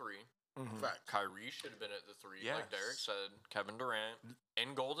at the 3. Fact. Kyrie should have been at the 3, like Yes. Derek said. Kevin Durant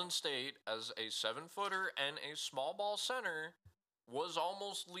in Golden State as a 7-footer and a small ball center was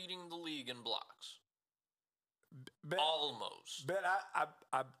almost leading the league in blocks. Bet, Almost. bet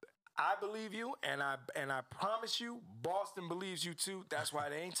I believe you, and I promise you, Boston believes you too. That's why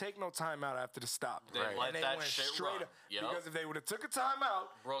they ain't take no timeout after the stop. They Right. let And they that went shit straight run. up. Yep. Because if they would have took a timeout,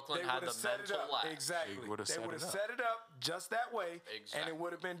 Brooklyn they had would have the set it mental up. lapse. Exactly. They would've They set would it have up. set it up just that way, and Exactly. it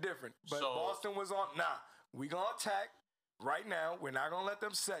would have been different. But So- Boston was on. Nah, we gonna attack right now. We're not gonna let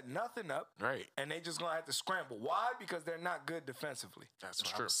them set nothing up. right? And they just gonna have to scramble. Why? Because they're not good defensively. That's It's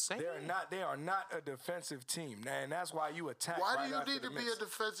what true. I'm saying. They are not a defensive team. And that's why you attack. Why right do you after need the to be miss. a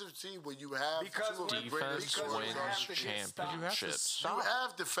defensive team when you have Because two of the when- greatest Defense because scorers you wins on have the to team? get stopped. You have to championships. You stop.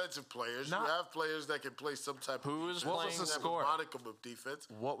 have defensive players. Not- you have players that can play some type Who of is What was playing the that score? modicum of defense.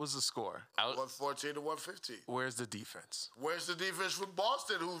 What was the score? out? 114 to 115. Where's the defense? Where's the defense from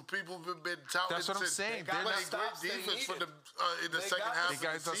Boston, who people have been touting? That's what I'm since saying. They They're played not great stops they defense for needed. the in the They second got half They of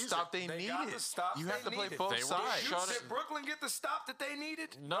guys the the season. stop they They got the needed. stops You they have to play needed. both They were sides. shut Did Brooklyn get the stop that they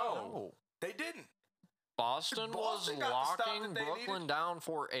needed? No. They didn't. Boston was Boston got the stop locking that they Brooklyn needed. down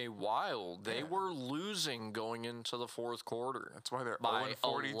for a while. They were losing going into the fourth quarter. That's why they're by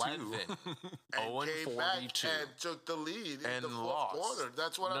 0-42. 11. And came back 0-42. and took the lead in And the fourth lost. quarter.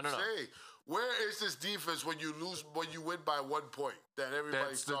 That's what No, I'm no, no. saying. Where is this defense when you lose, when you win by 1 point? That everybody's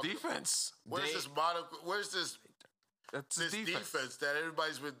That's the talking about? defense. Where's They- this modicum? Where's this That's the defense. that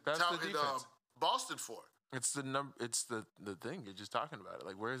everybody's been That's the touting defense. Boston for? It's the number. It's the thing you're just talking about. It.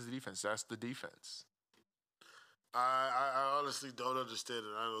 Like, where's the defense? That's the defense. I honestly don't understand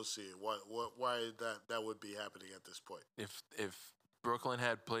it. I don't see it. Why that would be happening at this point? If Brooklyn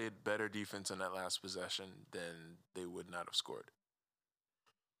had played better defense on that last possession, then they would not have scored.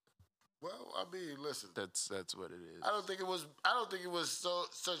 Well, I mean, listen. That's what it is. I don't think it was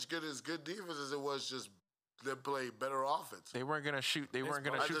such good defense as it was just them playing better offense. They weren't gonna shoot. They weren't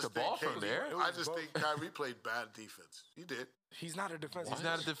gonna I shoot just the ball think from KD there. I just think Kyrie played bad defense. He did. He's not a defensive. He's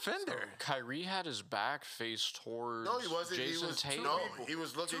not a defender. Kyrie had his back faced towards No, he wasn't. Jason he was Tatum. no, people. he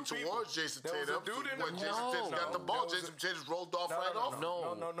was looking Two towards people. Jason There was a Tatum. dude in the When Jason corner. Tatum got the No, ball, there was Jason Tatum rolled off No, right no, off.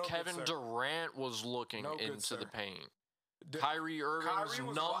 No, No, good Kevin sir. Durant was looking No, good into sir. the paint. The- Kyrie Irving's Kyrie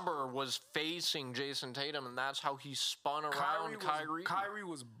was number was facing Jason Tatum, and that's how he spun around Kyrie. Kyrie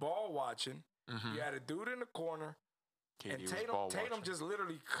was ball watching. You had a dude in the corner, KD and was Tatum ball Tatum watching. just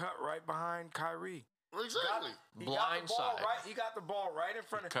literally cut right behind Kyrie. Exactly. He got the ball Blindside. right. He got the ball right in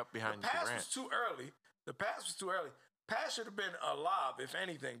front of cut behind The pass Durant. was too early. The pass was too early. Pass should have been a lob, if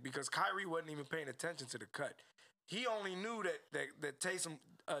anything, because Kyrie wasn't even paying attention to the cut. He only knew that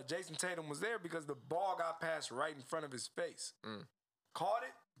Jason Tatum was there because the ball got passed right in front of his face. Caught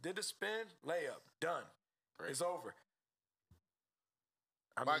it, did the spin, layup, done. It's over.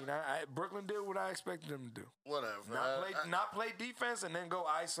 I mean, Brooklyn did what I expected them to do. Whatever. Not play defense and then go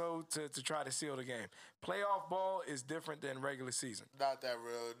ISO to try to seal the game. Playoff ball is different than regular season. Not that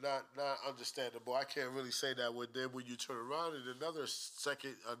real. Not understandable. I can't really say that when you turn around in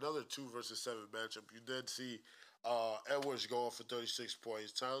another 2 versus 7 matchup, you did see Edwards go off for 36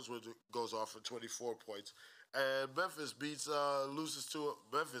 points. Towns goes off for 24 points. And Memphis loses to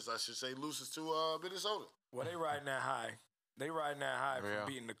Minnesota. Well, they riding that high. They riding that high Yeah. from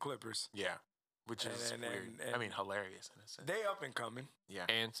beating the Clippers. Yeah, which is And- weird. and- I mean, hilarious in a sense. They up and coming. Yeah.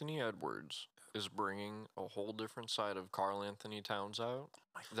 Anthony Edwards is bringing a whole different side of Carl Anthony Towns out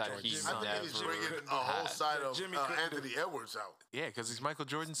that Jordan. he I think he's never bringing a whole had. side of Jimmy couldn't do. Anthony Edwards out. Yeah, because he's Michael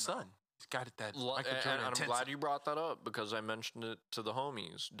Jordan's son. He's got it that Michael Jordan And I'm intensity. glad you brought that up because I mentioned it to the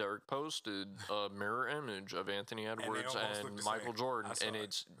homies. Derek posted a mirror image of Anthony Edwards almost look and the Michael same. Jordan, I saw and it.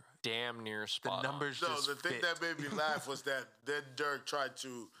 it's damn near The spot on. numbers No, just the thing fit. that made me laugh was that then Dirk tried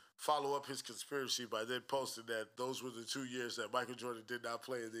to follow up his conspiracy by then posting that those were the 2 years that Michael Jordan did not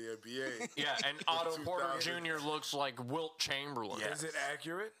play in the NBA. Yeah, and Otto Porter 2000. Jr. looks like Wilt Chamberlain. Yeah. Is it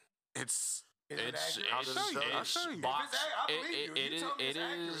accurate? It's Is it It's accurate? I'll show you. I'll show you. box. If it's I believe you. You tell me it's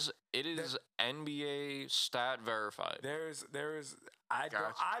accurate. It is NBA stat verified. There is.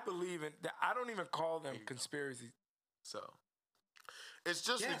 Gotcha. I believe in. I don't even call them conspiracy. So It's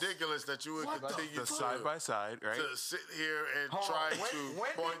just Yes. ridiculous that you would What the continue the to, side by side, right? to sit here and Hold try on.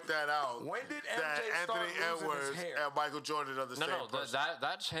 When to point that out. when did that MJ start Anthony losing his Edwards hair? and Michael Jordan are the No, same no, person.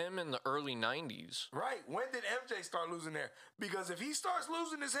 that's him in the early '90s. Right. When did MJ start losing hair? Because if he starts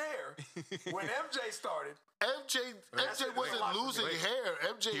losing his hair when MJ started, MJ That's wasn't a lot for losing me. hair.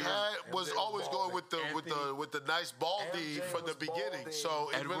 MJ was MJ was always going with balding. with the nice baldy MJ from the was beginning. balding. So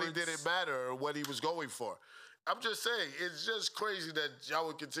it really Edwards- didn't matter what he was going for. I'm just saying, it's just crazy that y'all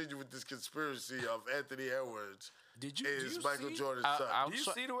would continue with this conspiracy of Anthony Edwards do you is Michael see, Jordan's son. Do you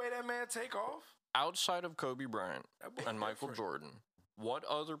see the way that man take off? Outside of Kobe Bryant That boy and Michael different. Jordan, what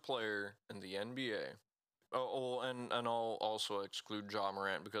other player in the NBA? And I'll also exclude Ja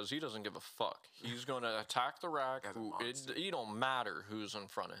Morant because he doesn't give a fuck. He's going to attack the rack. Guy's a monster. It don't matter who's in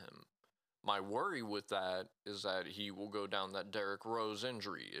front of him. My worry with that is that he will go down that Derrick Rose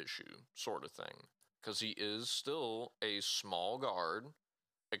injury issue sort of thing. Because he is still a small guard,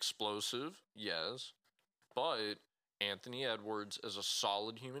 explosive, yes, but Anthony Edwards is a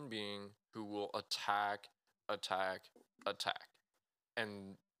solid human being who will attack,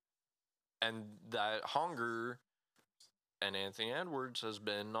 and that hunger. And Anthony Edwards has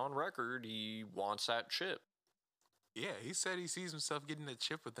been on record. He wants that chip. Yeah, he said he sees himself getting a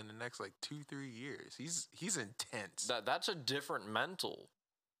chip within the next like 2-3 years. He's intense. That's a different mental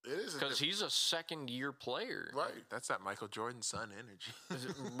It is a because different- he's a second-year player. right. That's that Michael Jordan son energy.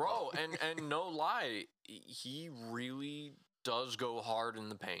 Bro, and no lie, he really does go hard in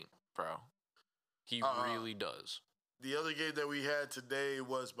the paint, Bro. he really does. The other game that we had today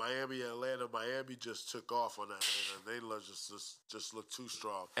was Miami Atlanta. Miami just took off on Atlanta. They just looked too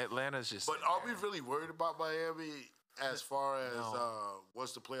strong. Atlanta's just. But are we really worried about Miami as far as No.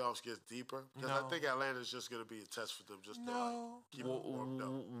 once the playoffs get deeper? Because No. I think Atlanta's just going to be a test for them just to No. keep them warmed up.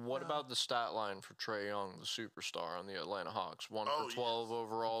 What about the stat line for Trae Young, the superstar on the Atlanta Hawks? 1 Oh, for 12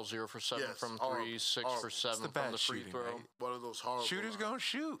 overall, 0 for 7 Yes, from horrible, 3, 6 horrible. for It's 7 the from bad the free shooting, throw. right? One of those horrible. Shooters gonna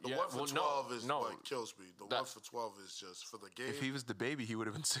shoot. The Yeah, 1 for well, 12 is no. what kills me. The That- 1 for 12 is just for the game. If he was the baby, he would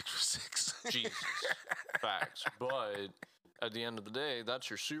have been 6 for 6. Jesus. Facts. But at the end of the day, that's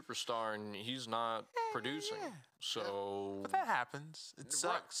your superstar, and he's not producing. yeah. So, But that happens. It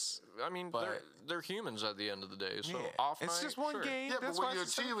sucks. I mean, But- they're humans at the end of the day. So Yeah. off It's night, just one sure. game. yeah, but That's when why your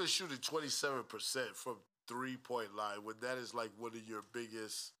it's so- team is shooting 27% from 3-point line, when that is like one of your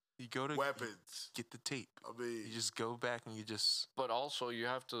biggest you go to weapons, get the tape. I mean, You just go back and you just But also, you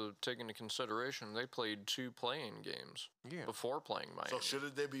have to take into consideration they played 2 playing games yeah. before playing Miami. so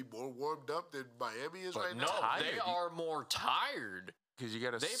shouldn't they be more warmed up than Miami is But right no, now? tired. they are more tired. Because you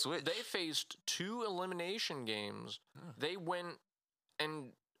got to They switch. they faced 2 elimination games. They went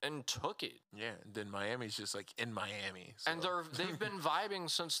and took it. yeah. And then Miami's just like in Miami. And so- they've been vibing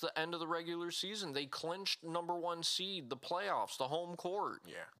since the end of the regular season. They clinched #1 seed, the playoffs, the home court.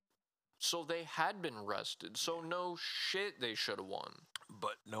 yeah. So they had been rested. So no shit, they should have won.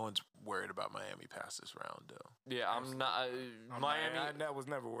 But no one's worried about Miami past this round, though. Yeah, I'm not. Miami I was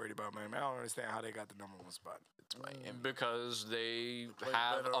never worried about Miami. I don't understand how they got the #1 spot. It's Miami. because they play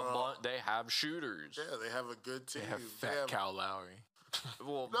have better, they have shooters. Yeah, they have a good team. They have fat Kyle Lowry.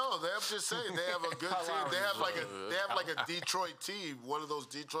 Well, No, I'm just saying they have a good team. They have like a Detroit team, one of those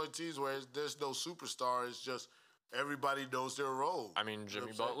Detroit teams where there's no superstar. It's just everybody knows their role. I mean, Jimmy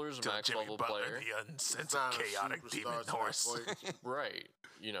You know what I'm Butler's a Till max Jimmy level Butler, player, the It's uncensored, not a chaotic superstar demon to that horse. point. right?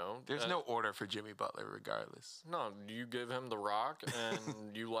 You know, There's no order for Jimmy Butler, regardless. no. You give him the rock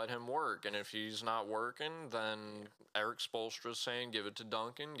and you let him work, and if he's not working, then Eric Spoelstra's saying, give it to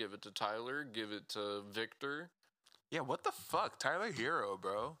Duncan, give it to Tyler, give it to Victor. Yeah, what the fuck? Tyler Hero,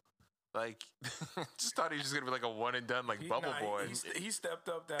 bro. Like, just thought he was just going to be like a one and done, like Bubble Boy. He stepped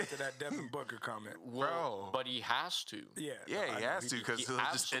up after that Devin Booker comment. Bro. But he has to. Yeah, Yeah, I he know. has to because he he'll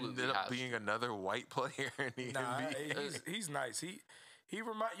just absolutely end up has to. being another white player in the Nah, NBA. he's nice. He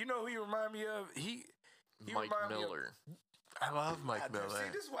remind you know who he remind me of? He Mike remind me of- Miller. I love Mike God damn, Miller. See,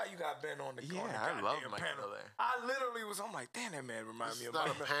 this is why you got Ben on the Yeah, on the I love goddamn Mike panel. Miller. I literally was. I'm like, damn, that man remind me It's of not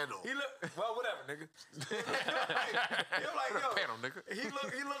Mike a Miller. panel. He look well, whatever, nigga. You're like, yo, Panel, nigga. He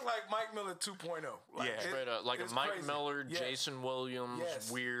looked like Mike Miller 2.0. Like, Yeah. Straight up, like a it's Mike crazy. Miller, Yeah. Jason Williams,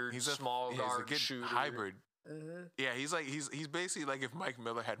 Yes. weird He's a small he's guard a good shooter. hybrid. Yeah, he's basically like if Mike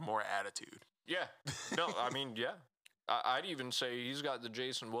Miller had more attitude. Yeah. No, I mean, yeah. I'd even say he's got the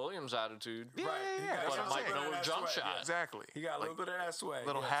Jason Williams attitude. Yeah, Right. yeah, He yeah. got That's But what I'm might saying. know a That's jump right, shot. yeah. Exactly. He got a little bit of that swag.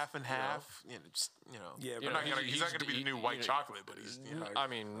 Little yes. half and half. Just, Yeah, You're but not gonna, he's- he's not going to be the he- new white he- chocolate, but he's, I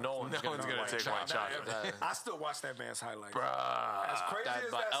mean, no one's no gonna one's do gonna white take white chocolate. chocolate. I still watch that man's highlights. bruh. As crazy That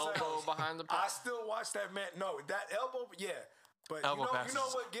as that elbow sounds, behind the I still watch that man. No, that elbow, yeah. But Elbow you passes know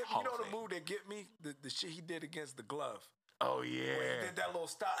what get me? Hall You know of the Fame. move that get me? The shit he did against the glove. Oh, Where he yeah. did that little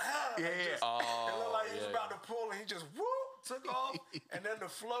stop. Yeah. Just, Oh, it looked like he was yeah. about to pull and he just whoop took off. And then the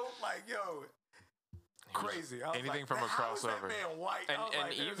float, like, yo, crazy. I was anything like, from a how is that crossover. man white? I was And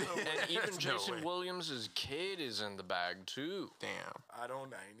like, there's even no way. and even No Jason way. Williams' kid is in the bag too. Damn. I ain't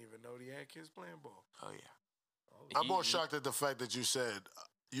even know he had kids playing ball. Oh, yeah. I'm more He- shocked at the fact that you said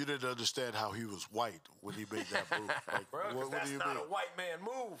you didn't understand how he was white when he made that move. Like, Bro, 'cause what that's do you not mean? a white man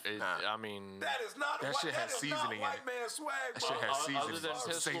move. I mean, That is not a That white, shit that has is not seasoning in white it. man swag, That bro. shit has seasoning. other than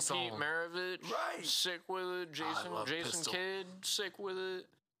Say Pistol Pete something. Maravich, Right. sick with it. Jason love Jason Pistol. Kidd, sick with it.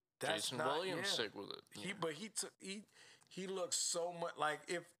 That's Jason not- Williams, yeah. sick with it. But he looks so much like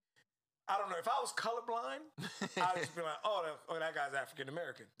if I don't know if I was colorblind, I'd just be like, oh, that guy's African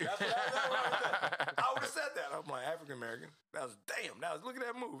American. That's what I would have said that. I'm like African American. That was look at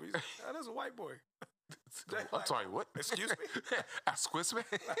that move. That's a white boy. I'm sorry, what? Excuse me? Excuse me?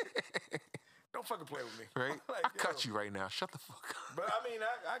 Don't fucking play with me. Right? Like, I cut yo. you right now. Shut the fuck up. But I mean,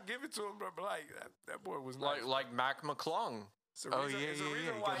 I give it to him, but like that boy was nice. Like Mac McClung. It's a Oh, reason- yeah, it's a yeah,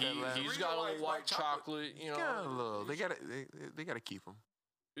 reason yeah. why He got that the He's reason got a why little he's white chocolate, you know. Yeah, a little. They gotta keep him.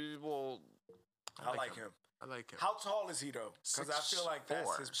 Well, I like him. I like him. How tall is he though? Because I feel like that's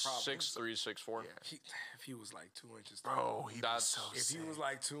 6'4". his problem. 6'3", 6'4". If he was like 2 inches taller. Bro, he was That's- so If sick. he was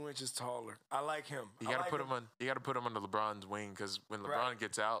like 2 inches taller, I like him. You gotta put him on. You gotta put him under LeBron's wing because when LeBron Right.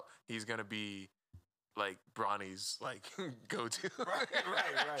 gets out, he's gonna be like Bronny's like go-to. Right.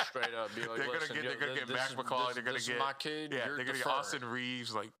 Straight up, be like, They're gonna listen, get. yo, They're gonna get this Mac is- McCall. this- They're gonna this get is my kid. Yeah, you're they're gonna get defer. Austin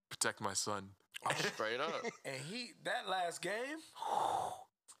Reeves. Like protect my son. Straight up. And that last game,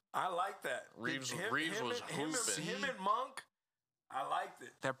 I like that. Reeves was hooping. Him and Monk, I liked it.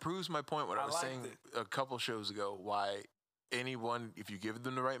 That proves my point. What I I was liked saying it. a couple shows ago. Why anyone, if you give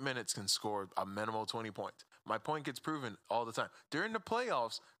them the right minutes, can score a minimal 20 points. My point gets proven all the time. During the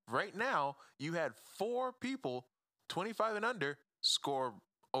playoffs, right now, you had 4 people, 25 and under, score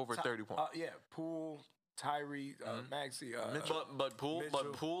over 30 points. Yeah, Poole, Tyree, Maxey, But Mitchell.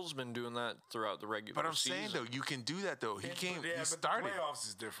 Pool's been doing that throughout the regular But I'm season. saying though, you can do that though. He came. Yeah, He but started. The playoffs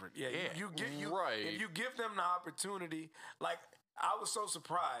is different. Yeah, Yeah. Right. If you give them the opportunity, like I was so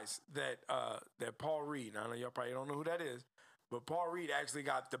surprised that that Paul Reed. I know y'all probably don't know who that is, but Paul Reed actually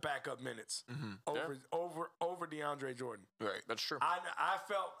got the backup minutes over DeAndre Jordan. Right. That's true. I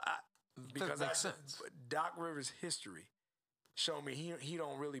felt because makes sense. Doc Rivers' history showed me he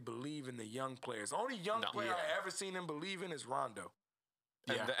don't really believe in the young players. The only young player I ever seen him believe in is Rondo.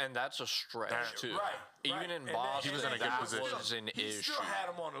 And that's a stretch too. Right. Even in And then- Boston, He was in a good that position. was an He issue still had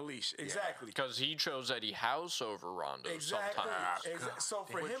him on a leash. Exactly. because he chose Eddie House over Rondo Exactly. sometimes. So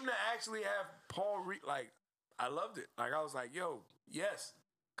for him to actually have Paul Reed, like, I loved it. Like, I was like, yo, yes.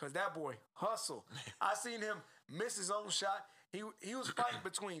 Because that boy hustle. I seen him miss his own shot. He was fighting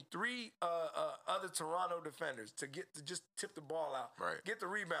between 3 other Toronto defenders to just tip the ball out. Right. Get the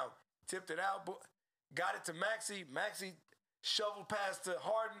rebound. Tipped it out. Got it to Maxey. Maxey shoveled past to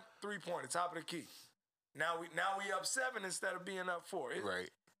Harden. 3-pointer, top of the key. Now we up 7 instead of being up 4. Right.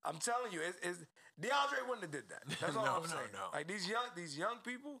 I'm telling you, DeAndre wouldn't have did that. That's all No, I'm no, saying. no. Like these young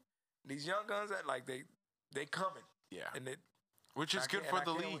people, these young guns that like they coming. Yeah. And it, Which is I good can't- for I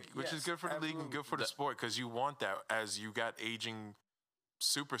the can't league. wait. Which is Yes, good for the league and good for the sport because you want that as you got aging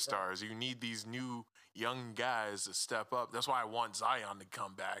superstars. You need these new young guys to step up. That's why I want Zion to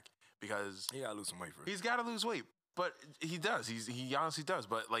come back because he gotta lose some weight first. he's got to lose weight. But he does. He honestly does.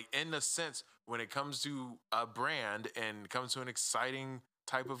 But like in the sense when it comes to a brand and comes to an exciting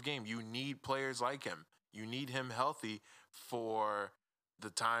type of game, you need players like him. You need him healthy for the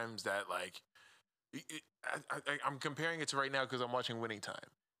times that like I'm comparing it to right now because I'm watching Winning Time.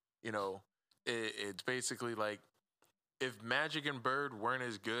 You know, it's basically like if Magic and Bird weren't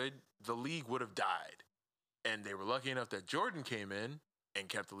as good, the league would have died. And they were lucky enough that Jordan came in and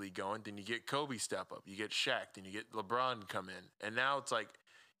kept the league going. Then you get Kobe step up, you get Shaq, then you get LeBron come in, and now it's like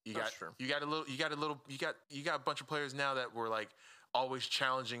you That's true. got a bunch of players now that were like always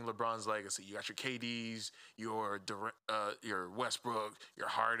challenging LeBron's legacy. You got your KDs, your Westbrook, your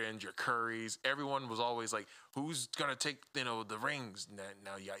Hardens, your Currys. Everyone was always like, who's gonna take the rings?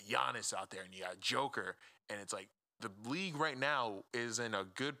 Now you got Giannis out there, and you got Joker, and it's like the league right now is in a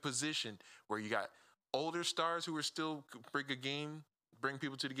good position where you got older stars who are still bring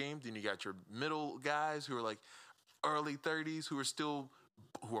people to the game. Then you got your middle guys who are like, early 30s who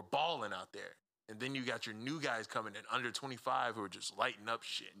are balling out there. And then you got your new guys coming in under 25 who are just lighting up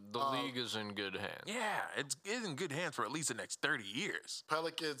shit. The league is in good hands. Yeah, it's in good hands for at least the next 30 years.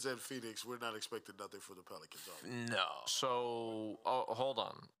 Pelicans and Phoenix, we're not expecting nothing from the Pelicans. Are we? No. So, hold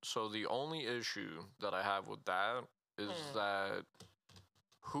on. So the only issue that I have with that is that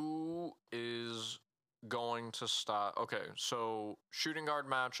who is going to stop? Okay, so shooting guard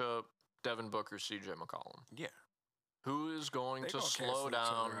matchup, Devin Booker, CJ McCollum. Yeah. Who is going They to gonna slow cancel each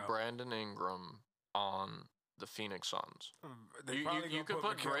down other out. Brandon Ingram on the Phoenix Suns? They You- probably you gonna could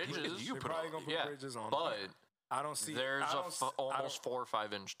put Mikal Bridges. They probably gonna put Yeah, Bridges on. but I don't see. there's I a don't s- I almost don't- 4 or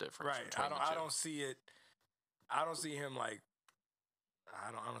 5 inch difference. Right. Between the two. I don't see it. I don't see him like.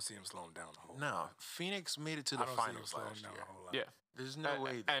 I don't see him slowing down the whole. No, Phoenix made it to I the don't see him finals slowing last down year. a whole lot. Yeah. There's no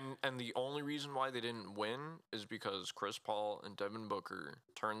way. And the only reason why they didn't win is because Chris Paul and Devin Booker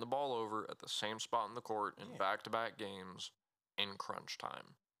turned the ball over at the same spot in the court in back-to-back games in crunch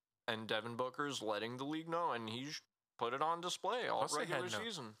time. And Devin Booker's letting the league know, and he's put it on display all Plus they regular had no-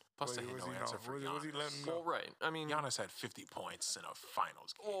 season. Plus, they Was had he no not- answer for was he Giannis. letting Well, right. I mean, Giannis had 50 points in a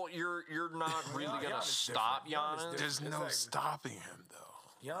finals game. well, you're not really Giannis gonna different. stop Giannis Giannis. different. There's It's no like- stopping him, though.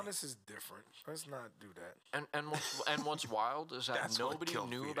 Giannis is different. Let's not do that. And what's wild is that That's what nobody killed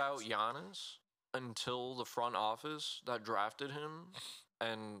knew Phoenix. about Giannis until the front office that drafted him.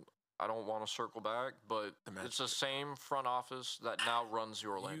 And I don't want to circle back, but it's the same front office that now runs the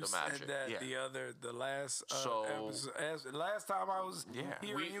Orlando You Magic. said that Yeah. the last So- episode, last time I was Yeah.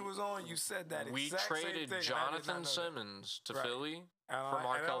 here and you was on, you said that We exact same traded thing, and I did not Jonathan know that. Simmons to Right. Philly And for I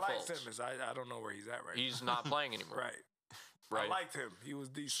Markelle like Fultz. Simmons. I don't know where he's at right now. He's not playing anymore. Right. I Right. liked him. He was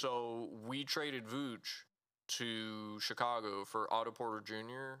decent. So we traded Vooch to Chicago for Otto Porter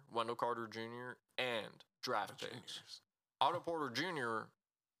Jr., Wendell Carter Jr., and draft picks. Otto Porter Jr.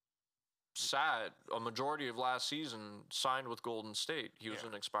 sat a majority of last season, signed with Golden State. He was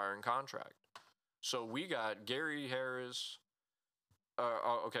an expiring contract. So we got Gary Harris.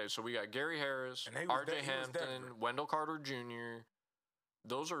 Okay, so we got Gary Harris, And he was RJ he was Hampton, Denver. Wendell Carter Jr.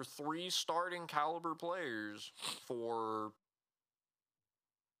 Those are 3 starting caliber players for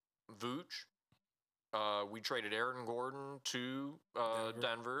Vooch. We traded Aaron Gordon to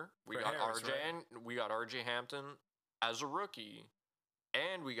Denver. We For got Harris, RJ right? and we got RJ Hampton as a rookie,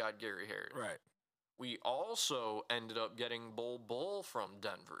 and we got Gary Harris. Right. We also ended up getting Bull from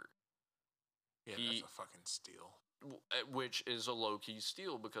Denver, Yeah, He- that's a fucking steal. which is a low key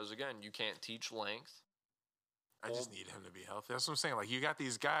steal because again, you can't teach length. I just need him to be healthy. That's what I'm saying. Like, you got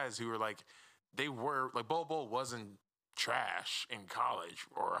these guys who are like, they were, like, Bol wasn't trash in college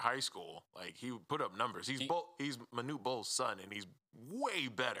or high school. Like, he would put up numbers. He's Manute Bol's son, and he's way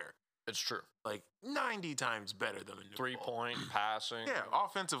better. It's true. Like, 90 times better than Manute 3-point passing. Yeah,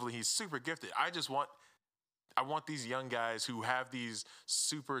 offensively, he's super gifted. I want these young guys who have these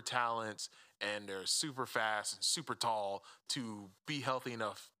super talents and they're super fast and super tall to be healthy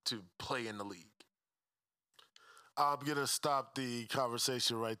enough to play in the league. I'm going to stop the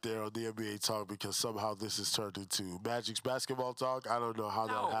conversation right there on the NBA talk because somehow this has turned into Magic's basketball talk. I don't know how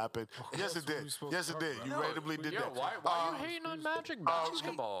that happened. Yes, it did. Yes, it did. You randomly did Yo, that. why are you hating on Magic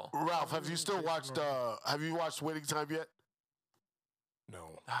basketball? Ralph, have you still watched Winning Time yet?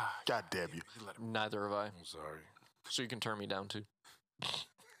 No. God damn you. Neither have I. I'm sorry. So you can turn me down too.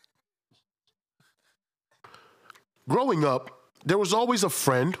 Growing up, there was always a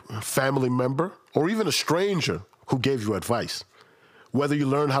friend, a family member, or even a stranger who gave you advice. Whether you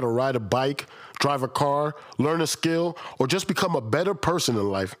learn how to ride a bike, drive a car, learn a skill, or just become a better person in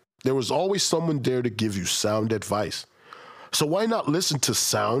life, there was always someone there to give you sound advice. So why not listen to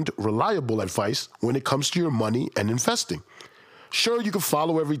sound, reliable advice when it comes to your money and investing? Sure, you can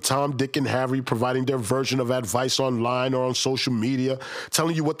follow every Tom, Dick, and Harry providing their version of advice online or on social media,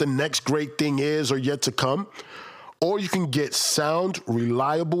 telling you what the next great thing is or yet to come. Or you can get sound,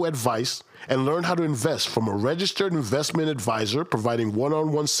 reliable advice and learn how to invest from a registered investment advisor providing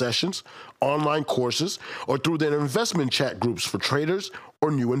one-on-one sessions, online courses, or through their investment chat groups for traders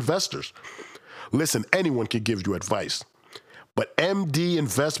or new investors. Listen, anyone can give you advice, but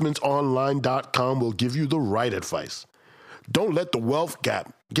MDinvestmentsonline.com will give you the right advice. Don't let the wealth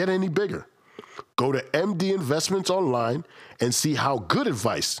gap get any bigger. Go to MD Investments Online and see how good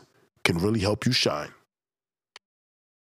advice can really help you shine.